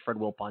club to Fred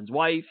Wilpon's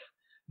wife,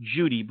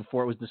 Judy,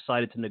 before it was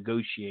decided to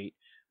negotiate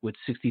with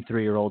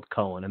 63-year-old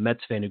Cohen, a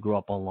Mets fan who grew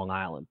up on Long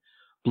Island.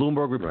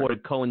 Bloomberg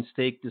reported Cohen's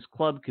stake this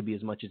club could be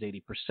as much as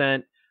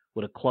 80%,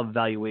 with a club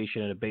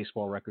valuation at a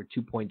baseball record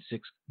 $2.6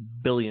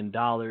 billion.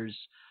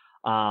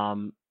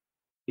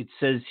 It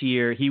says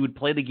here he would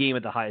play the game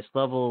at the highest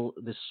level.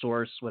 This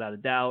source, without a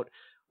doubt,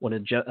 one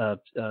of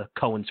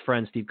Cohen's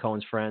friends, Steve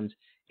Cohen's friends,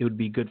 it would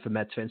be good for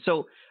Mets fans.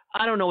 So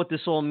I don't know what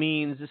this all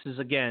means. This is,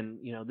 again,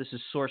 this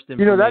is sourced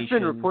information. That's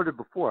been reported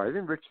before. I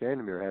think Rich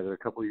Vandermeer had it a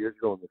couple of years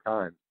ago in the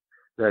Times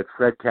that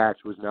Fred Katz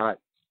was not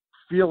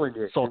feeling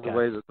it in the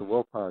way that the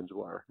Wilpons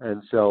were,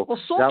 and so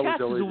Saul Katz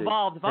is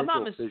involved.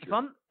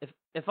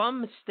 If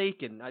I'm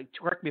mistaken,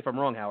 correct me if I'm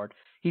wrong, Howard.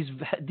 He's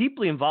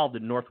deeply involved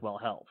in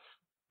Northwell Health.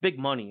 Big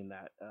money in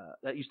that.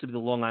 That used to be the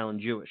Long Island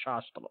Jewish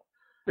Hospital.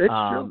 It's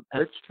true.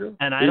 It's true.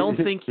 And I don't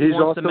think he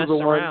wants to mess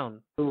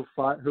around.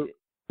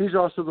 He's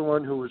also the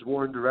one who was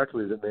warned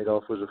directly that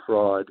Madoff was a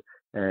fraud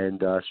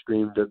and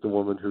screamed at the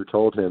woman who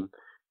told him,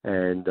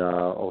 and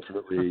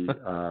ultimately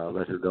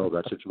let her go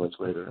about 6 months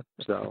later.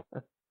 So,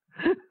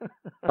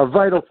 a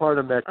vital part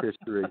of Met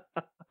history.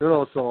 Good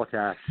old Saul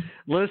Katz.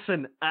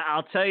 Listen,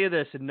 I'll tell you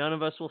this, and none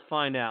of us will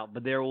find out,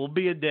 but there will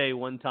be a day,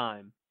 one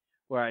time,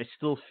 where I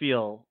still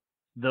feel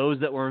those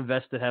that were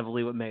invested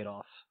heavily with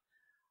Madoff.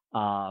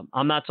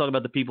 I'm not talking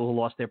about the people who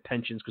lost their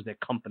pensions because their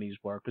companies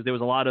were, because there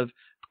was a lot of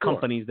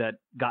companies that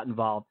got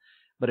involved.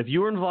 But if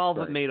you were involved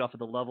with Madoff at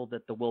the level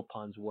that the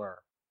Wilpons were,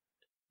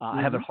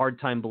 I have a hard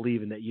time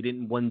believing that you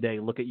didn't one day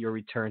look at your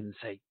returns and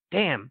say,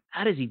 damn,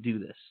 how does he do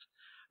this?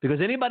 Because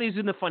anybody who's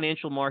in the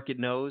financial market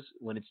knows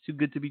when it's too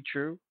good to be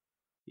true,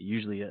 it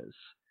usually is.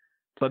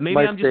 But maybe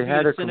I'm just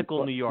being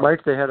cynical in New York.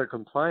 Mike, they had a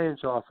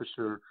compliance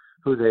officer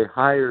who they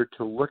hired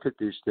to look at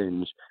these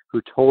things,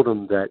 who told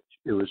them that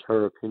it was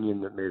her opinion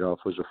that Madoff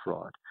was a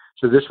fraud.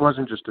 So this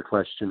wasn't just a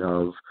question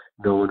of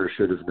no one or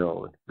should have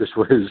known. This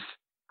was,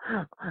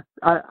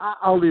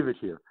 I'll leave it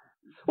here.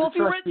 Well,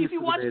 if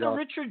you watch the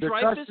Richard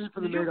Dreyfuss, the trustee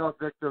for the Madoff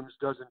victims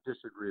doesn't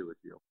disagree with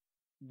you.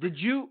 Did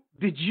you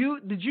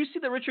see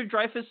the Richard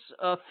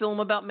Dreyfuss film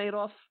about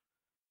Madoff?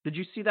 Did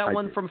you see that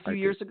one from a few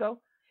years ago?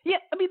 Yeah,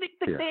 I mean,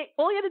 they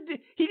all he had to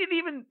do,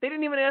 they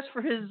didn't even ask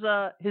for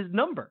his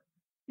number.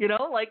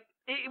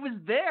 It was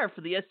there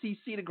for the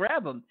SEC to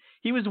grab him.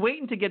 He was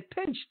waiting to get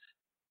pinched,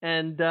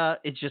 and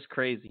it's just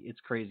crazy. It's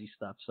crazy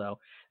stuff. So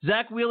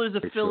Zach Wheeler's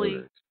a Philly.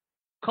 Sure.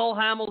 Cole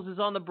Hamels is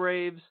on the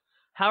Braves.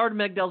 Howard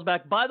Megdal's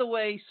back. By the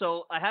way,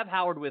 so I have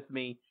Howard with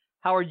me.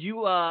 Howard,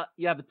 you have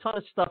a ton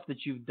of stuff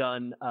that you've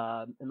done,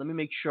 and let me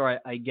make sure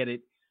I get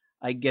it.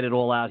 I get it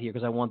all out here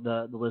because I want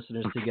the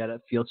listeners to get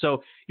a feel.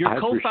 So you're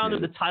co-founder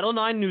of the Title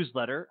IX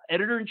newsletter,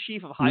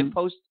 editor-in-chief of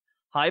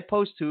High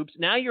Post Hoops.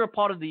 Now you're a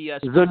part of the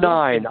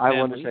Nine. I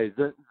want to say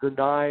the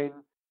Nine.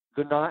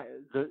 The Nine.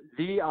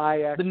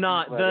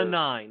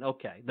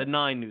 Okay, the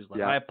Nine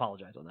newsletter. Yeah. I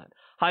apologize on that.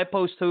 High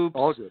Post Hoops.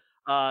 All good.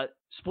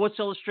 Sports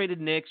Illustrated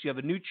Knicks. You have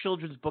a new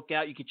children's book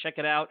out. You can check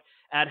it out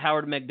at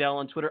Howard Megdal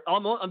on Twitter.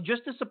 I'm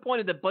just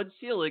disappointed that Bud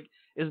Selig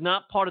is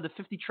not part of the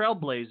 50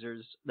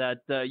 Trailblazers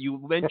that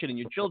you mentioned in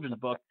your children's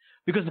book,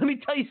 because let me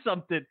tell you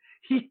something.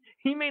 He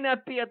may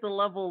not be at the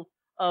level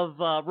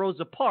of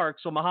Rosa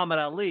Parks or Muhammad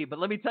Ali, but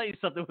let me tell you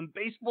something. When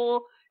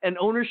baseball and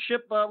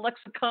ownership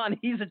lexicon,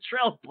 he's a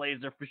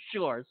trailblazer for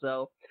sure.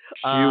 So,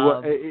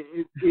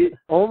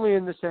 only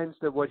in the sense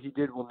that what he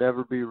did will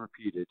never be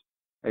repeated.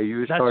 A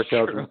used car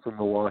salesman from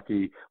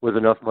Milwaukee with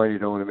enough money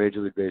to own a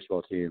Major League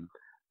Baseball team.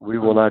 We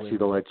will not see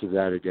the lights of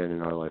that again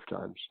in our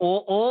lifetimes.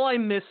 All I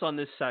miss on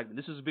this segment,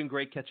 this has been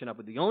great catching up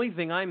with you. The only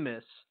thing I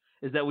miss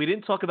is that we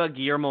didn't talk about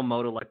Guillermo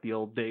Mota like the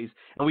old days,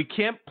 and we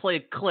can't play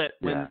a clip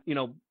when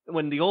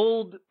the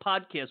old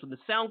podcast, when the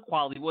sound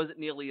quality wasn't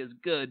nearly as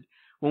good,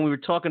 when we were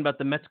talking about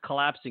the Mets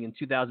collapsing in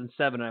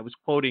 2007. I was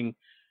quoting,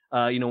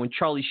 when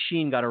Charlie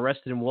Sheen got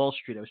arrested in Wall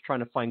Street. I was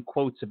trying to find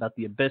quotes about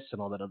the abyss and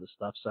all that other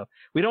stuff. So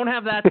we don't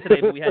have that today,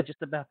 but we have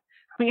just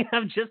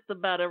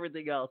about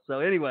everything else.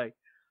 So anyway,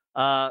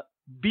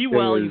 be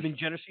well. You've been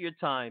generous with your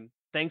time.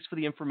 Thanks for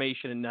the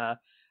information, and I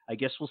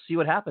guess we'll see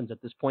what happens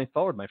at this point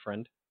forward, my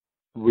friend.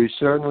 We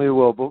certainly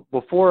will. But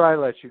before I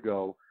let you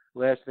go,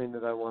 last thing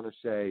that I want to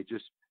say,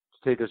 just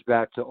to take us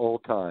back to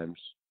old times,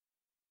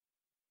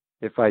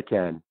 if I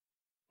can.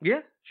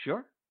 Yeah,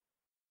 sure.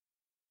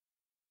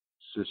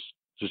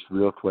 Just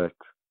real quick.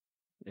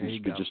 There you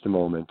go. Just a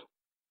moment.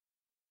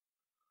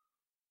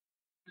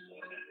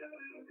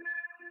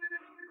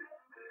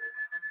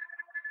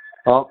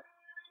 Oh,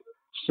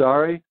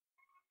 sorry.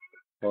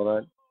 Hold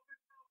on.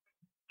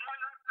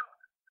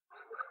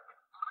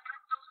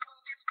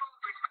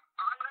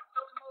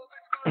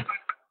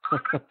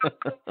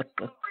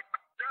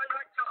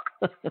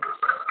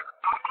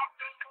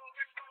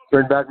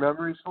 Bring back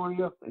memories for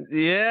you?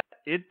 Yeah,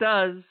 it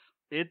does.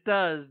 It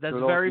does. That's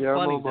very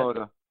funny.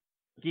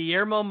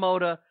 Guillermo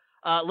Mota.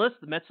 Listen,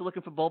 the Mets are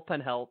looking for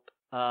bullpen help.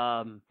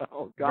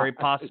 Very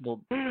possible.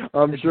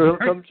 I'm sure he'll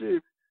come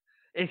cheap.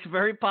 It's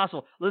very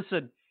possible.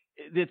 Listen,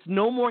 it's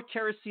no more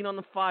kerosene on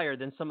the fire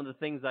than some of the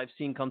things I've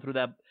seen come through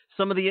that.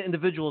 Some of the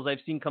individuals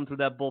I've seen come through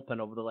that bullpen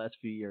over the last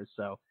few years.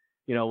 So,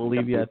 we'll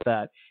leave you at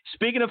that.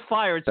 Speaking of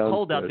fire, it's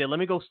cold out there. Let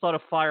me go start a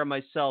fire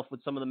myself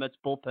with some of the Mets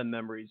bullpen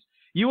memories.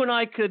 You and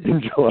I could.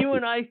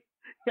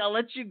 I'll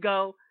let you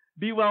go.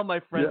 Be well,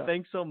 my friend. Yeah.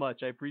 Thanks so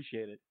much. I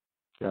appreciate it.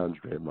 Sounds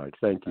great, Mike.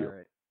 Thank you. All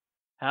right.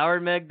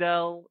 Howard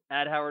Megdal,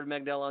 at Howard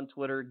Megdal on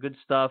Twitter. Good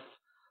stuff.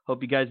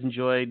 Hope you guys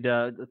enjoyed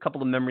a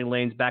couple of memory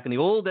lanes back in the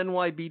old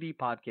NYBD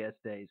podcast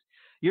days.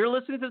 You're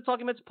listening to the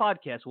Talking Mets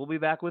podcast. We'll be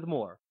back with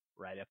more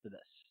right after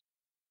this.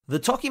 The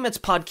Talking Mets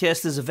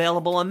podcast is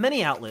available on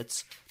many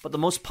outlets, but the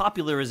most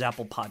popular is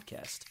Apple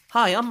Podcast.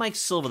 Hi, I'm Mike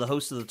Silva, the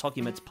host of the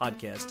Talking Mets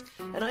podcast,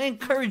 and I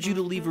encourage you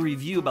to leave a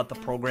review about the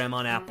program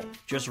on Apple.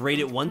 Just rate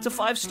it 1 to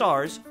 5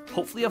 stars,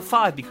 hopefully a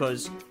 5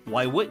 because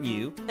why wouldn't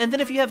you? And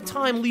then if you have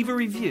time, leave a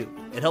review.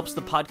 It helps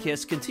the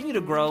podcast continue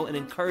to grow and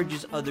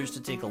encourages others to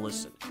take a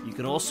listen. You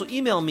can also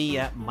email me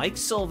at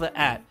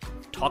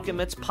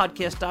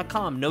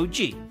MikeSilva@TalkingMetsPodcast.com. No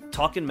G,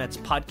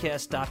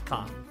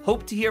 TalkingMetsPodcast.com.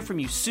 Hope to hear from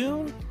you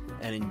soon,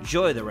 and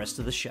enjoy the rest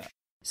of the show.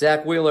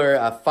 Zach Wheeler,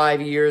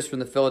 5 years from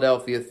the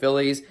Philadelphia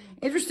Phillies.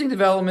 Interesting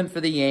development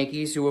for the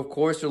Yankees, who of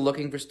course are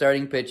looking for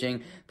starting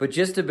pitching, but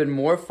just have been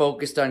more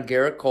focused on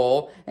Garrett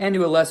Cole and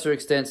to a lesser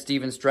extent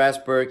Steven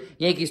Strasburg.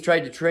 Yankees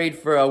tried to trade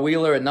for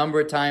Wheeler a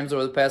number of times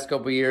over the past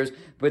couple of years,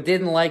 but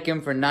didn't like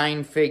him for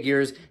 9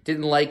 figures,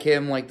 didn't like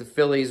him like the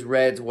Phillies,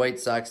 Reds, White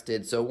Sox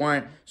did, so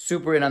weren't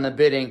super in on the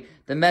bidding.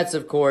 The Mets,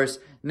 of course,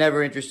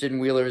 never interested in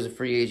Wheeler as a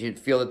free agent,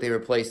 feel that they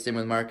replaced him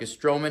with Marcus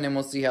Stroman, and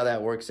we'll see how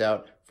that works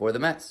out for the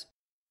Mets.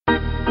 All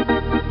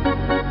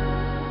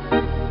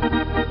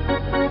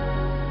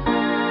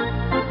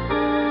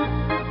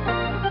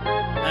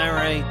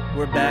right,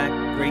 we're back.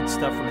 Great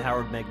stuff from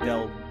Howard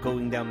Megdal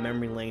going down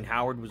memory lane.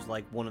 Howard was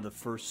like one of the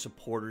first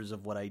supporters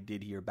of what I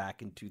did here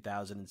back in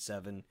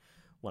 2007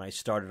 when I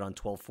started on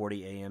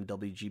 1240 AM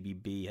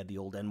WGBB, had the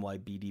old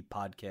NYBD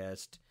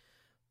podcast,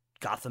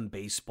 Gotham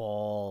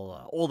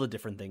Baseball, all the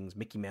different things,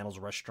 Mickey Mantle's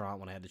Restaurant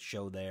when I had the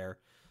show there.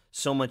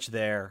 So much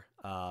there.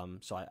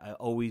 So I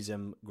always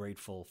am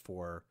grateful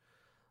for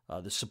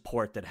the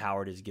support that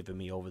Howard has given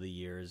me over the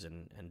years,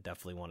 and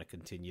definitely want to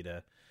continue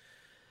to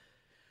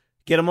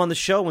get him on the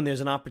show when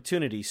there's an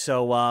opportunity.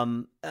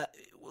 So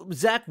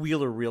Zach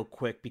Wheeler real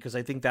quick, because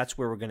I think that's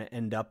where we're going to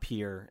end up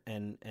here.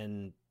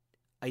 And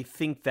I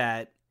think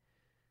that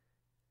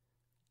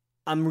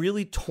I'm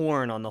really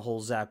torn on the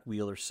whole Zach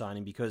Wheeler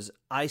signing, because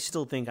I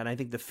still think, and I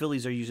think the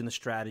Phillies are using the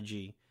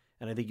strategy,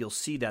 and I think you'll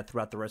see that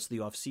throughout the rest of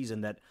the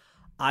offseason, that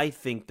I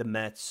think the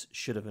Mets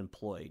should have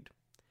employed,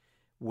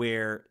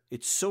 where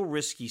it's so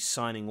risky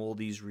signing all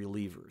these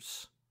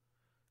relievers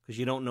because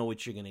you don't know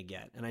what you're going to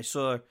get. And I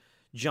saw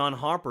John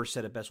Harper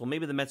said it best. Well,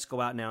 maybe the Mets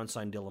go out now and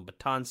sign Dylan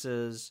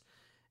Betances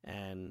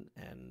and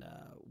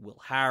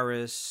Will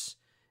Harris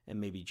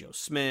and maybe Joe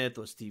Smith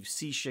or Steve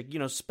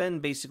Cishek.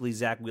 Spend basically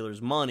Zach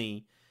Wheeler's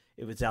money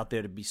if it's out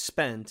there to be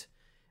spent,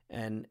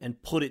 and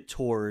put it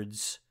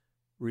towards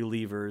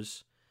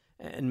relievers.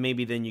 And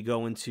maybe then you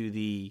go into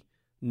the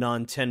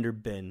non-tender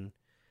bin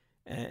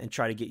and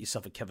try to get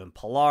yourself a Kevin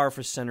Pillar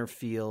for center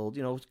field,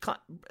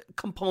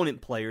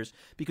 component players,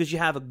 because you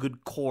have a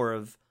good core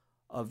of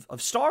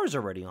stars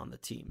already on the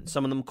team, and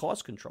some of them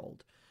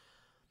cost-controlled.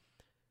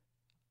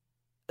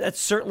 That's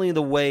certainly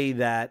the way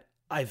that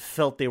I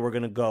felt they were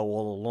going to go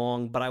all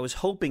along, but I was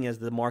hoping as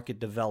the market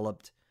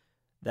developed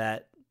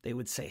that they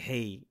would say,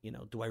 hey,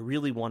 do I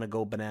really want to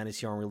go bananas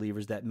here on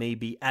relievers that may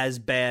be as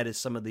bad as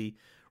some of the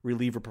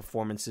reliever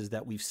performances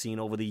that we've seen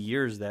over the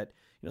years that,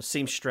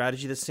 same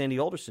strategy that Sandy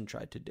Alderson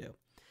tried to do.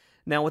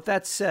 Now, with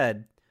that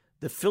said,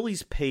 the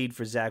Phillies paid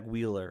for Zach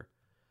Wheeler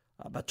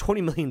about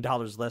 $20 million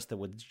less than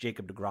what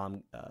Jacob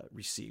deGrom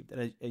received.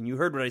 And you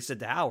heard what I said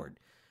to Howard.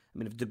 I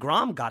mean, if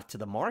deGrom got to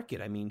the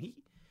market,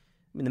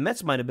 the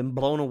Mets might have been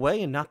blown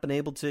away and not been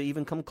able to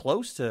even come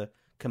close to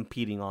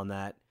competing on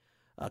that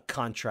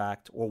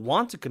contract or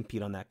want to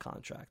compete on that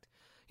contract.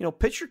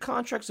 Pitcher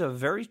contracts are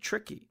very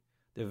tricky.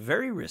 They're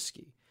very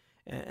risky.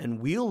 And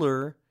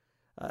Wheeler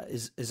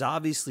is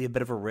obviously a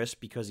bit of a risk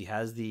because he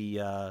has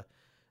the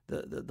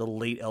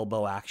late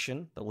elbow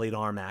action, the late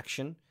arm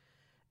action.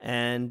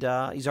 And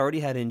he's already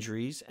had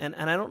injuries. And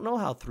I don't know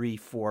how 3,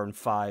 4, and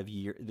 5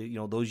 years,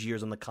 those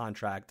years on the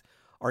contract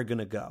are going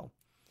to go.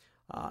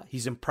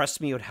 He's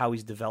impressed me with how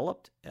he's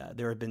developed.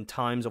 There have been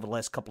times over the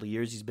last couple of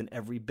years he's been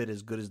every bit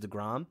as good as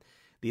deGrom.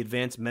 The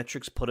advanced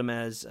metrics put him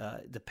as,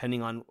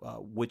 depending on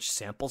which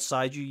sample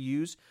size you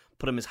use,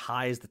 put him as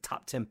high as the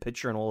top 10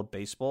 pitcher in all of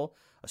baseball,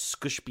 a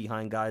scush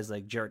behind guys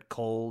like Jarrett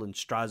Cole and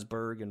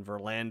Strasburg and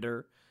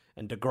Verlander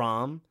and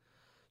deGrom.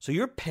 So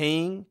you're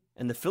paying,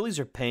 and the Phillies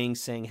are paying,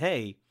 saying,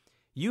 hey,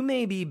 you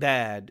may be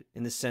bad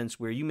in the sense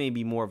where you may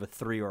be more of a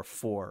 3 or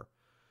 4,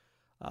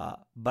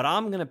 but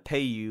I'm going to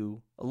pay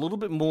you a little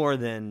bit more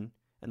than,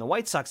 and the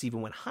White Sox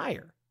even went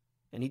higher,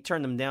 and he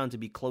turned them down to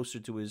be closer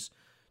to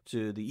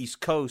the East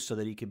Coast so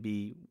that he could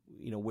be,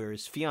 where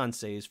his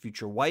fiance, his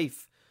future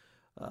wife,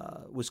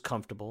 was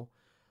comfortable.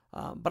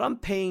 But I'm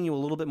paying you a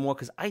little bit more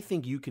because I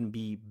think you can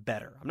be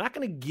better. I'm not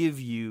going to give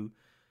you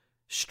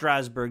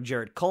Strasburg,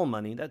 Jarrett Cole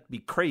money. That'd be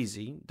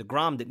crazy.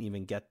 deGrom didn't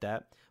even get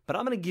that. But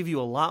I'm going to give you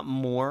a lot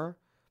more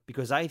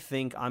because I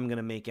think I'm going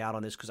to make out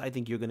on this because I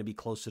think you're going to be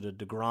closer to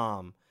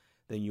deGrom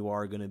than you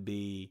are going to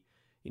be,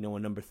 a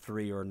number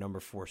 3 or a number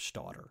 4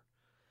 starter.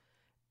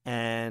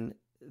 And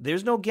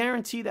there's no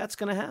guarantee that's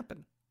going to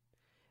happen.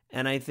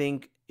 And I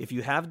think if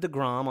you have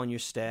deGrom on your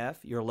staff,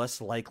 you're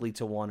less likely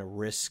to want to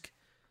risk,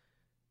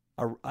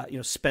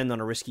 spend on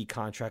a risky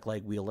contract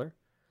like Wheeler.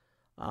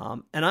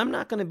 And I'm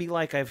not going to be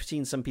like I've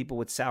seen some people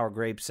with sour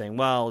grapes saying,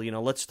 well,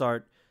 let's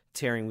start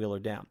tearing Wheeler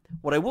down.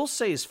 What I will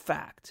say is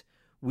fact.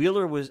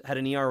 Wheeler had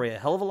an ERA a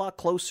hell of a lot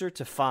closer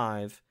to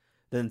 5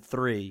 than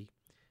 3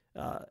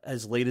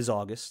 as late as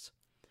August.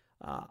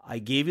 I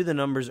gave you the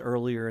numbers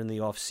earlier in the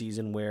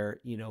offseason where,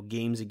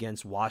 games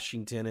against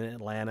Washington and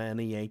Atlanta and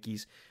the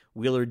Yankees,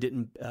 Wheeler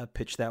didn't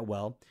pitch that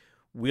well.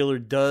 Wheeler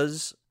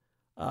does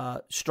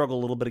struggle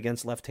a little bit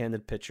against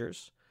left-handed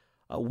pitchers.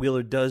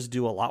 Wheeler does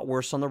do a lot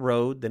worse on the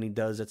road than he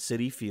does at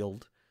Citi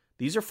Field.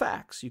 These are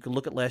facts. You can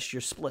look at last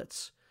year's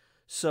splits.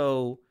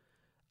 So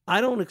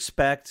I don't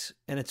expect,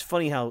 and it's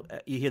funny how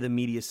you hear the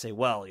media say,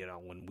 well,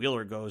 when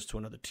Wheeler goes to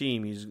another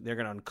team, they're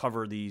going to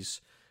uncover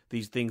these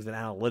things that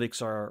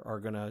analytics are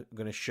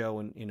going to show,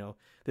 and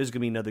there's going to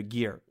be another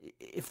gear.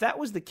 If that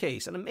was the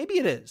case, and maybe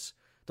it is,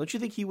 don't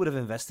you think he would have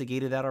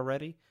investigated that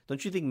already?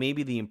 Don't you think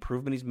maybe the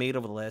improvement he's made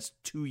over the last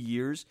 2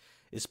 years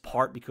is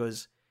part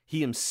because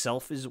he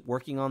himself is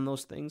working on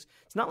those things?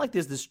 It's not like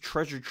there's this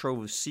treasure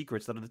trove of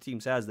secrets that other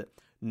teams has that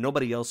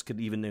nobody else could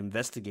even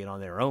investigate on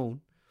their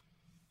own.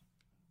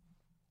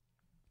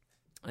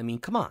 I mean,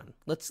 come on,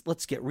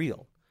 let's get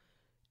real.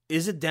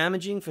 Is it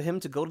damaging for him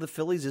to go to the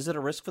Phillies? Is it a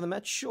risk for the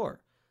Mets?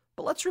 Sure.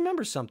 But let's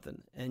remember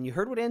something, and you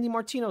heard what Andy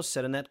Martino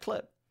said in that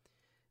clip.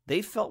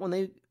 They felt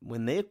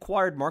when they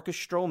acquired Marcus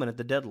Stroman at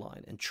the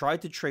deadline and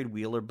tried to trade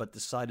Wheeler but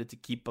decided to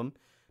keep him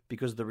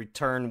because the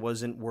return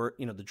wasn't worth,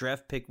 the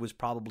draft pick was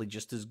probably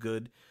just as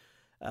good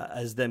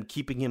as them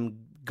keeping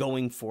him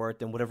going for it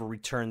than whatever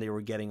return they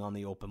were getting on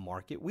the open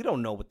market. We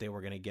don't know what they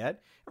were going to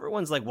get.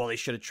 Everyone's like, well, they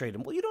should have traded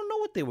him. Well, you don't know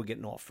what they were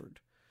getting offered.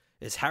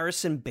 Is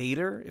Harrison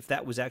Bader, if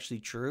that was actually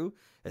true,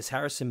 is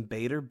Harrison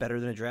Bader better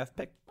than a draft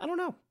pick? I don't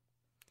know.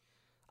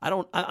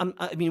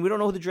 I mean, we don't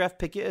know who the draft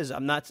pick is.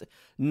 None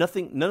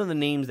of the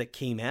names that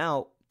came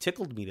out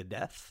tickled me to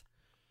death.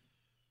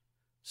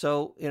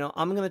 So,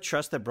 I'm going to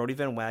trust that Brodie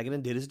Van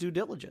Wagenen did his due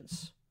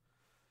diligence.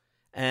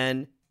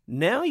 And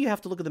now you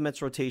have to look at the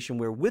Mets rotation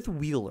where with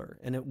Wheeler,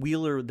 and a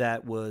Wheeler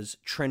that was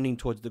trending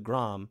towards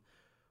deGrom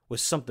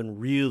was something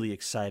really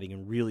exciting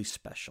and really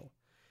special.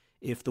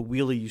 If the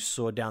Wheeler you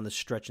saw down the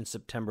stretch in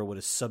September with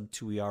a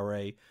sub-2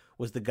 ERA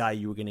was the guy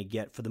you were going to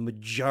get for the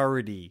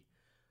majority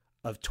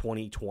of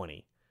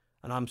 2020.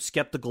 And I'm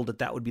skeptical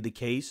that would be the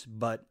case,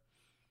 but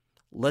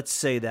let's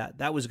say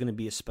that was going to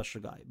be a special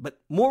guy.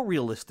 But more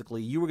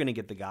realistically, you were going to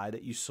get the guy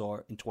that you saw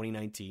in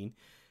 2019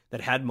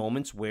 that had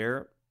moments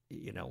where,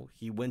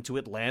 he went to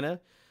Atlanta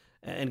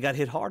and got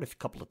hit hard a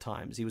couple of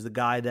times. He was the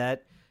guy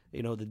that,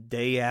 the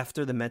day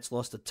after the Mets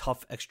lost a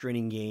tough extra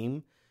inning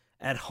game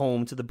at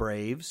home to the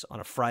Braves on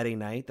a Friday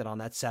night, that on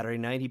that Saturday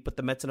night he put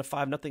the Mets in a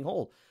 5-0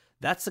 hole.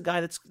 That's the guy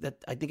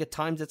that I think at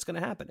times that's going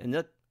to happen.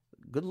 And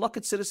good luck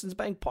at Citizens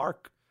Bank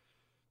Park.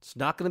 It's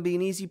not going to be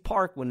an easy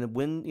park when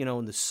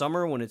in the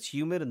summer when it's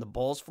humid and the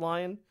ball's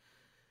flying.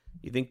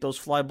 You think those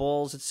fly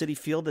balls at Citi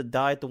Field that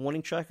die at the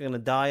warning track are going to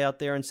die out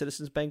there in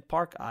Citizens Bank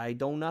Park? I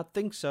do not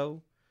think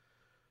so.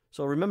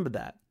 So remember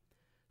that.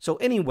 So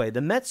anyway,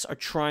 the Mets are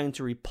trying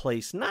to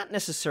replace not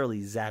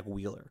necessarily Zach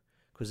Wheeler,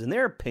 because in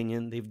their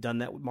opinion, they've done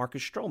that with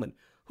Marcus Stroman,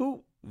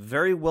 who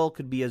very well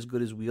could be as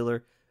good as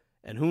Wheeler,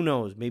 and who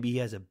knows, maybe he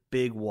has a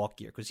big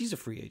walk year, because he's a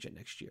free agent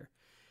next year.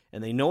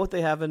 And they know what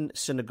they have in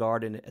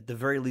Syndergaard, and at the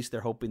very least,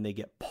 they're hoping they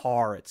get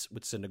par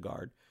with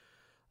Syndergaard.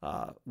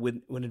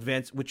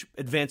 Which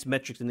advanced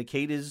metrics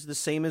indicate is the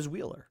same as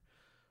Wheeler.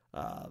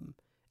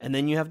 And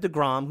then you have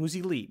DeGrom, who's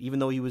elite, even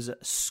though he was a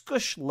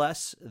skush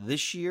less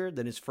this year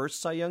than his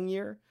first Cy Young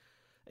year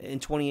in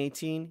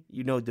 2018.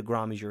 You know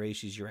DeGrom is your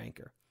ace, he's your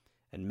anchor.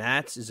 And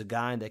Matz is a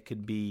guy that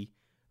could be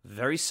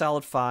very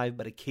solid 5,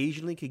 but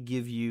occasionally could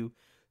give you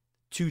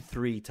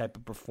 2-3 type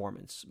of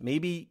performance.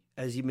 Maybe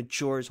as he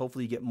matures,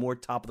 hopefully you get more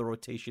top of the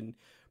rotation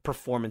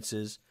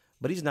performances,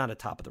 but he's not a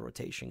top of the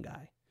rotation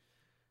guy.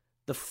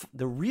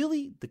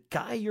 The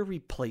guy you're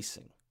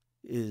replacing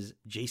is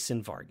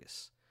Jason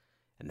Vargas.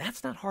 And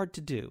that's not hard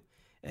to do.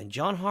 And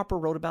John Harper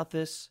wrote about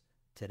this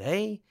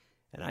today,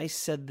 and I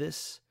said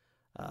this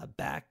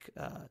back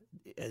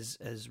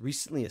as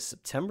recently as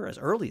September, as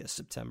early as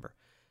September.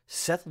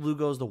 Seth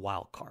Lugo is the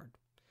wild card,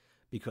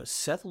 because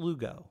Seth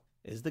Lugo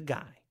is the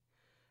guy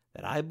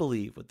that I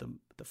believe with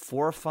the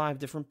 4 or 5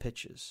 different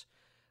pitches,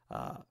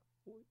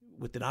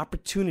 with an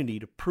opportunity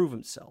to prove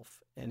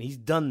himself, and he's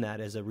done that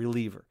as a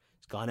reliever.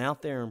 Gone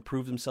out there and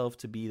proved himself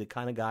to be the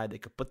kind of guy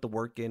that could put the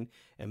work in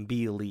and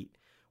be elite,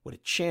 with a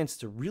chance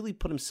to really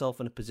put himself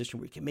in a position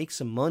where he can make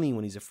some money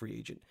when he's a free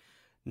agent.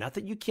 Not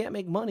that you can't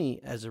make money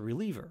as a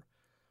reliever,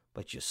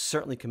 but you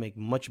certainly can make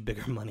much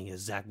bigger money,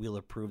 as Zach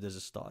Wheeler proved as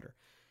a starter.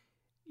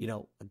 You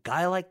know, a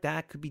guy like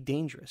that could be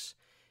dangerous.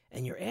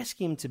 And you're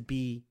asking him to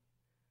be,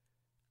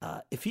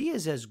 if he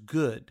is as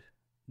good,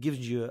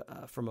 gives you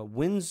from a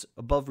wins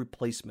above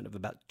replacement of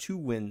about 2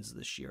 wins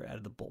this year out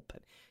of the bullpen.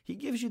 He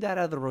gives you that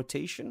out of the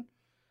rotation.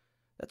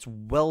 That's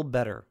well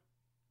better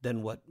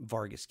than what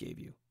Vargas gave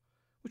you,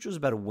 which was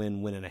about a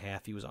win and a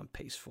half he was on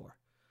pace for.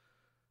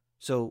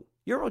 So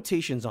your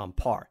rotation's on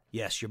par.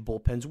 Yes, your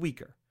bullpen's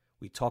weaker.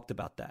 We talked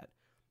about that.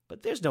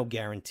 But there's no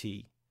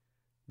guarantee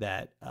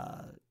that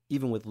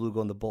even with Lugo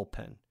in the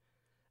bullpen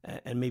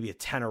and maybe a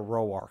Tanner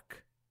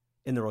Roark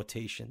in the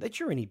rotation, that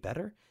you're any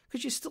better,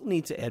 because you still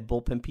need to add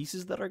bullpen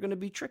pieces that are going to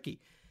be tricky.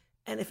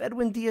 And if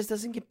Edwin Diaz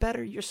doesn't get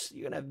better, you're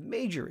going to have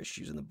major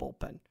issues in the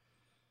bullpen.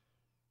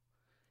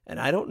 And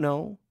I don't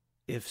know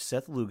if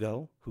Seth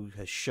Lugo, who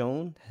has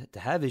shown to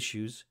have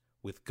issues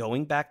with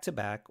going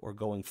back-to-back or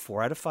going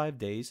 4 out of 5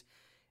 days,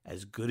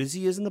 as good as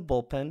he is in the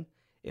bullpen,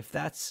 if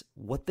that's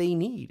what they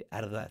need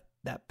out of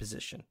that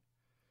position.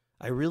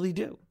 I really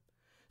do.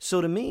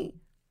 So to me,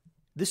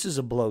 this is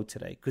a blow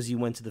today because he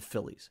went to the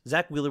Phillies.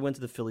 Zach Wheeler went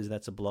to the Phillies, and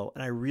that's a blow.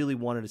 And I really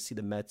wanted to see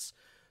the Mets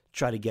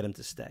try to get him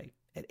to stay.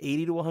 At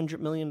 $80 to $100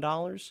 million,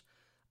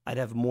 I'd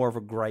have more of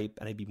a gripe,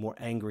 and I'd be more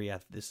angry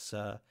at this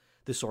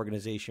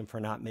organization for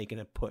not making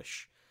a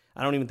push.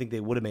 I don't even think they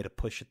would have made a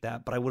push at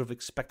that, but I would have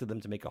expected them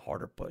to make a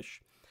harder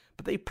push.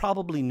 But they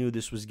probably knew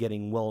this was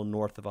getting well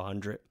north of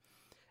 100.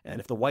 And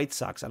if the White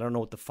Sox, I don't know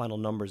what the final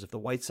numbers, if the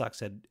White Sox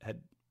had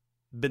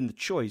been the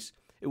choice,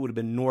 it would have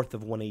been north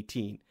of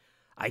 118.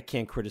 I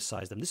can't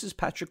criticize them. This is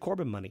Patrick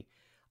Corbin money.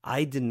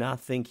 I did not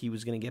think he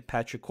was going to get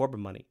Patrick Corbin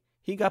money.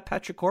 He got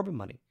Patrick Corbin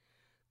money.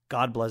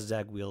 God bless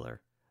Zach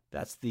Wheeler.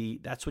 That's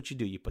what you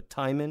do. You put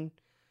time in,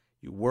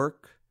 you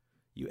work,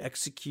 you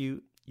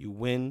execute, you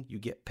win, you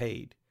get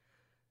paid.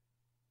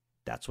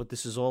 That's what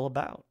this is all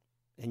about.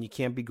 And you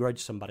can't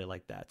begrudge somebody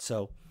like that.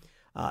 So,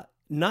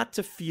 not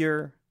to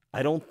fear,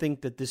 I don't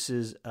think that this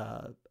is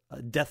a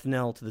death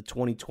knell to the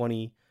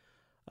 2020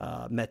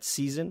 Mets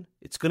season.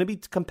 It's going to be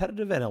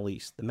competitive NL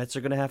East. The Mets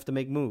are going to have to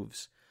make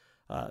moves.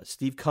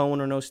 Steve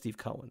Cohen or no Steve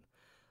Cohen.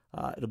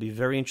 It'll be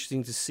very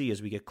interesting to see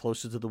as we get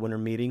closer to the winter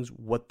meetings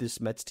what this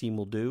Mets team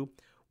will do,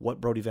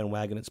 what Brodie Van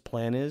Wagenen's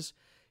plan is.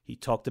 He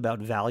talked about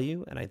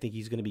value, and I think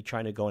he's going to be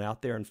trying to go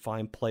out there and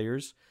find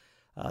players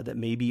that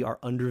maybe are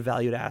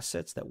undervalued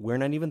assets that we're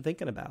not even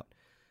thinking about,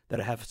 that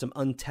have some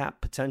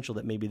untapped potential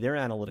that maybe their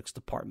analytics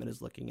department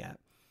is looking at.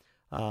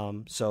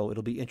 So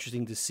it'll be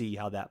interesting to see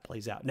how that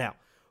plays out. Now,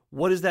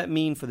 what does that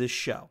mean for this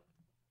show?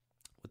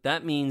 What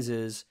that means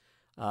is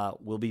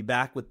we'll be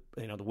back with,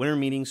 the winter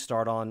meetings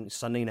start on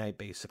Sunday night,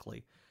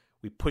 basically.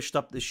 We pushed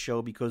up this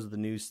show because of the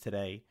news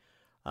today,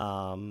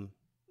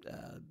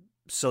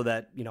 so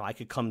that, I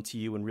could come to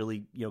you and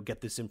really,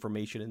 get this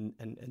information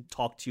and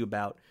talk to you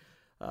about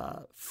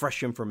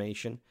fresh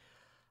information.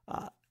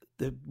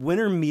 The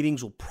winter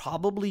meetings will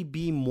probably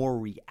be more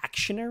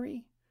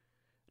reactionary,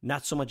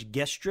 not so much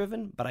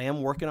guest-driven, but I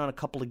am working on a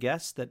couple of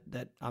guests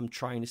that I'm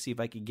trying to see if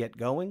I could get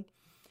going.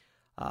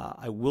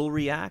 I will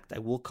react. I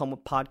will come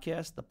with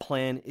podcasts. The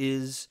plan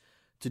is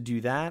to do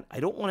that. I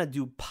don't want to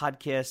do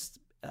podcasts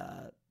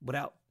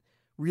without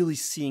really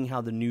seeing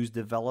how the news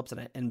develops.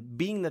 And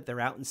being that they're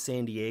out in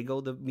San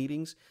Diego, the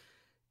meetings,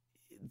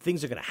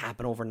 things are going to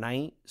happen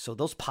overnight. So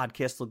those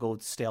podcasts will go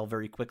stale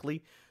very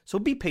quickly. So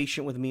be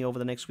patient with me over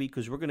the next week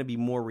because we're going to be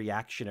more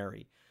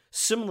reactionary.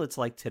 similar to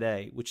like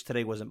today, which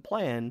today wasn't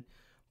planned,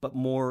 but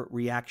more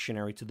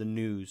reactionary to the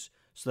news,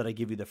 so that I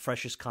give you the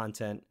freshest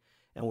content,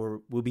 and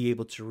we'll be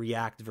able to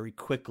react very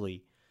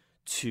quickly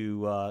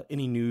to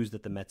any news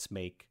that the Mets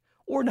make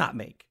or not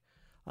make.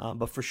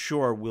 But for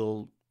sure,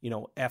 we'll,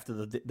 after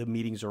the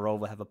meetings are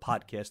over, have a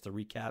podcast to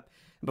recap.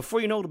 And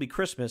before you know, it'll be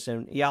Christmas,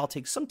 and yeah, I'll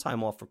take some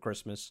time off for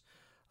Christmas,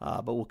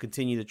 but we'll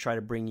continue to try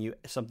to bring you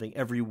something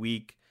every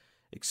week.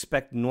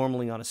 Expect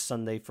normally on a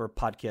Sunday for a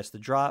podcast to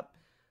drop,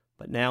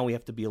 but now we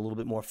have to be a little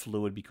bit more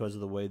fluid because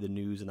of the way the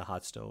news and the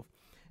hot stove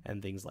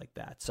and things like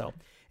that. So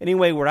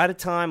anyway, we're out of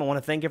time. I want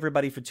to thank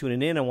everybody for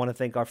tuning in. I want to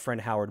thank our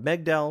friend Howard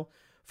Megdal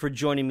for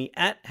joining me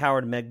at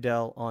Howard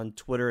Megdal on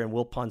Twitter, and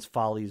Wilpon's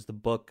Follies, the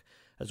book,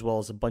 as well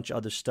as a bunch of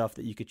other stuff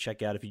that you could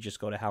check out if you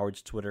just go to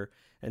Howard's Twitter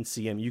and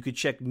see him. You could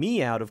check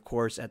me out, of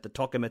course, at the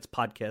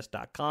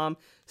TalkingMetsPodcast.com.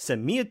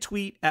 Send me a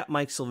tweet at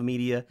Mike Silva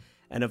Media.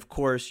 And, of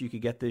course, you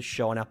could get this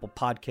show on Apple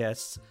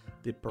Podcasts,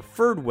 the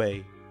preferred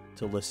way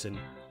to listen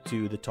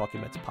to the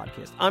Talking Mets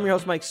podcast. I'm your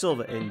host, Mike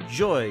Silva.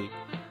 Enjoy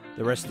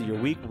the rest of your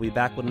week. We'll be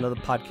back with another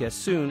podcast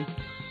soon.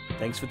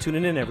 Thanks for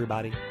tuning in,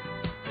 everybody.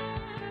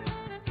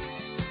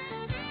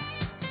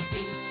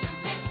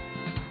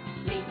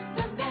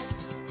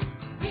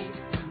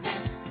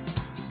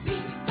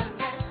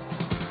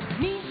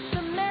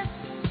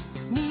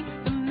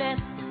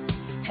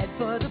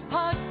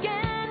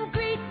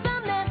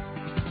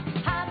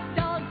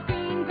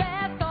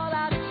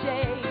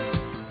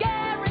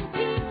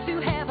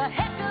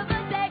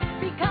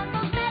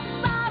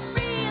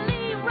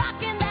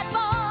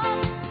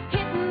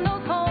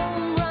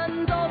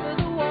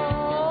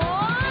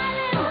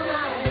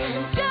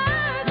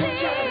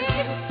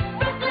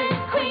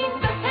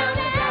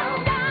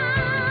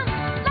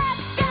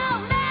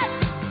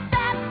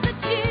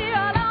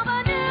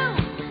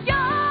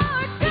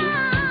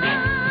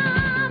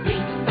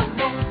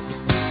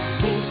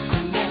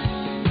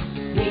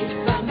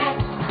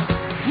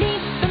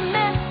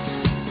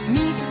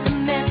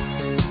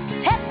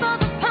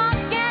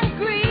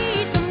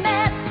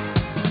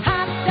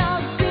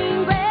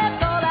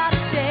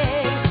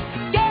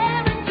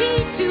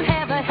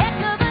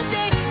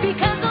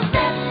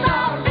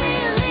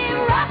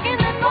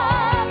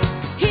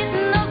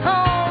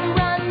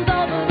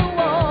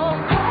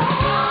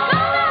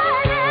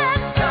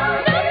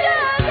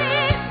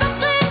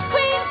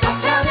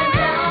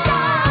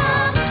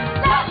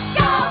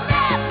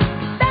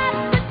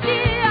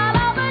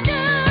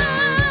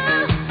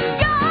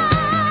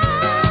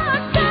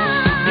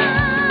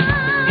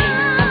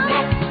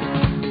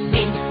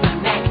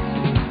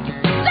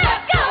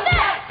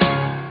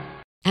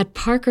 At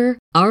Parker,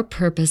 our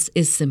purpose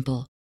is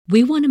simple.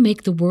 We want to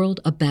make the world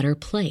a better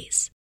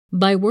place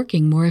by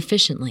working more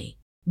efficiently,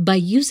 by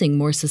using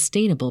more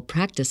sustainable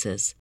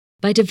practices,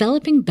 by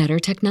developing better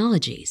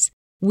technologies.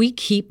 We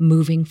keep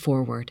moving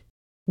forward.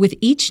 With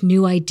each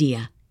new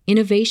idea,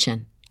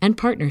 innovation, and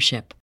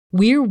partnership,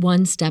 we're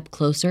one step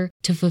closer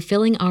to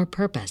fulfilling our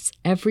purpose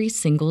every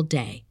single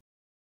day.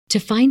 To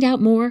find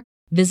out more,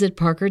 visit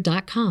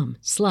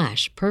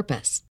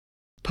parker.com/purpose.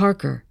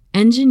 Parker,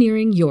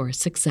 engineering your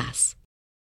success.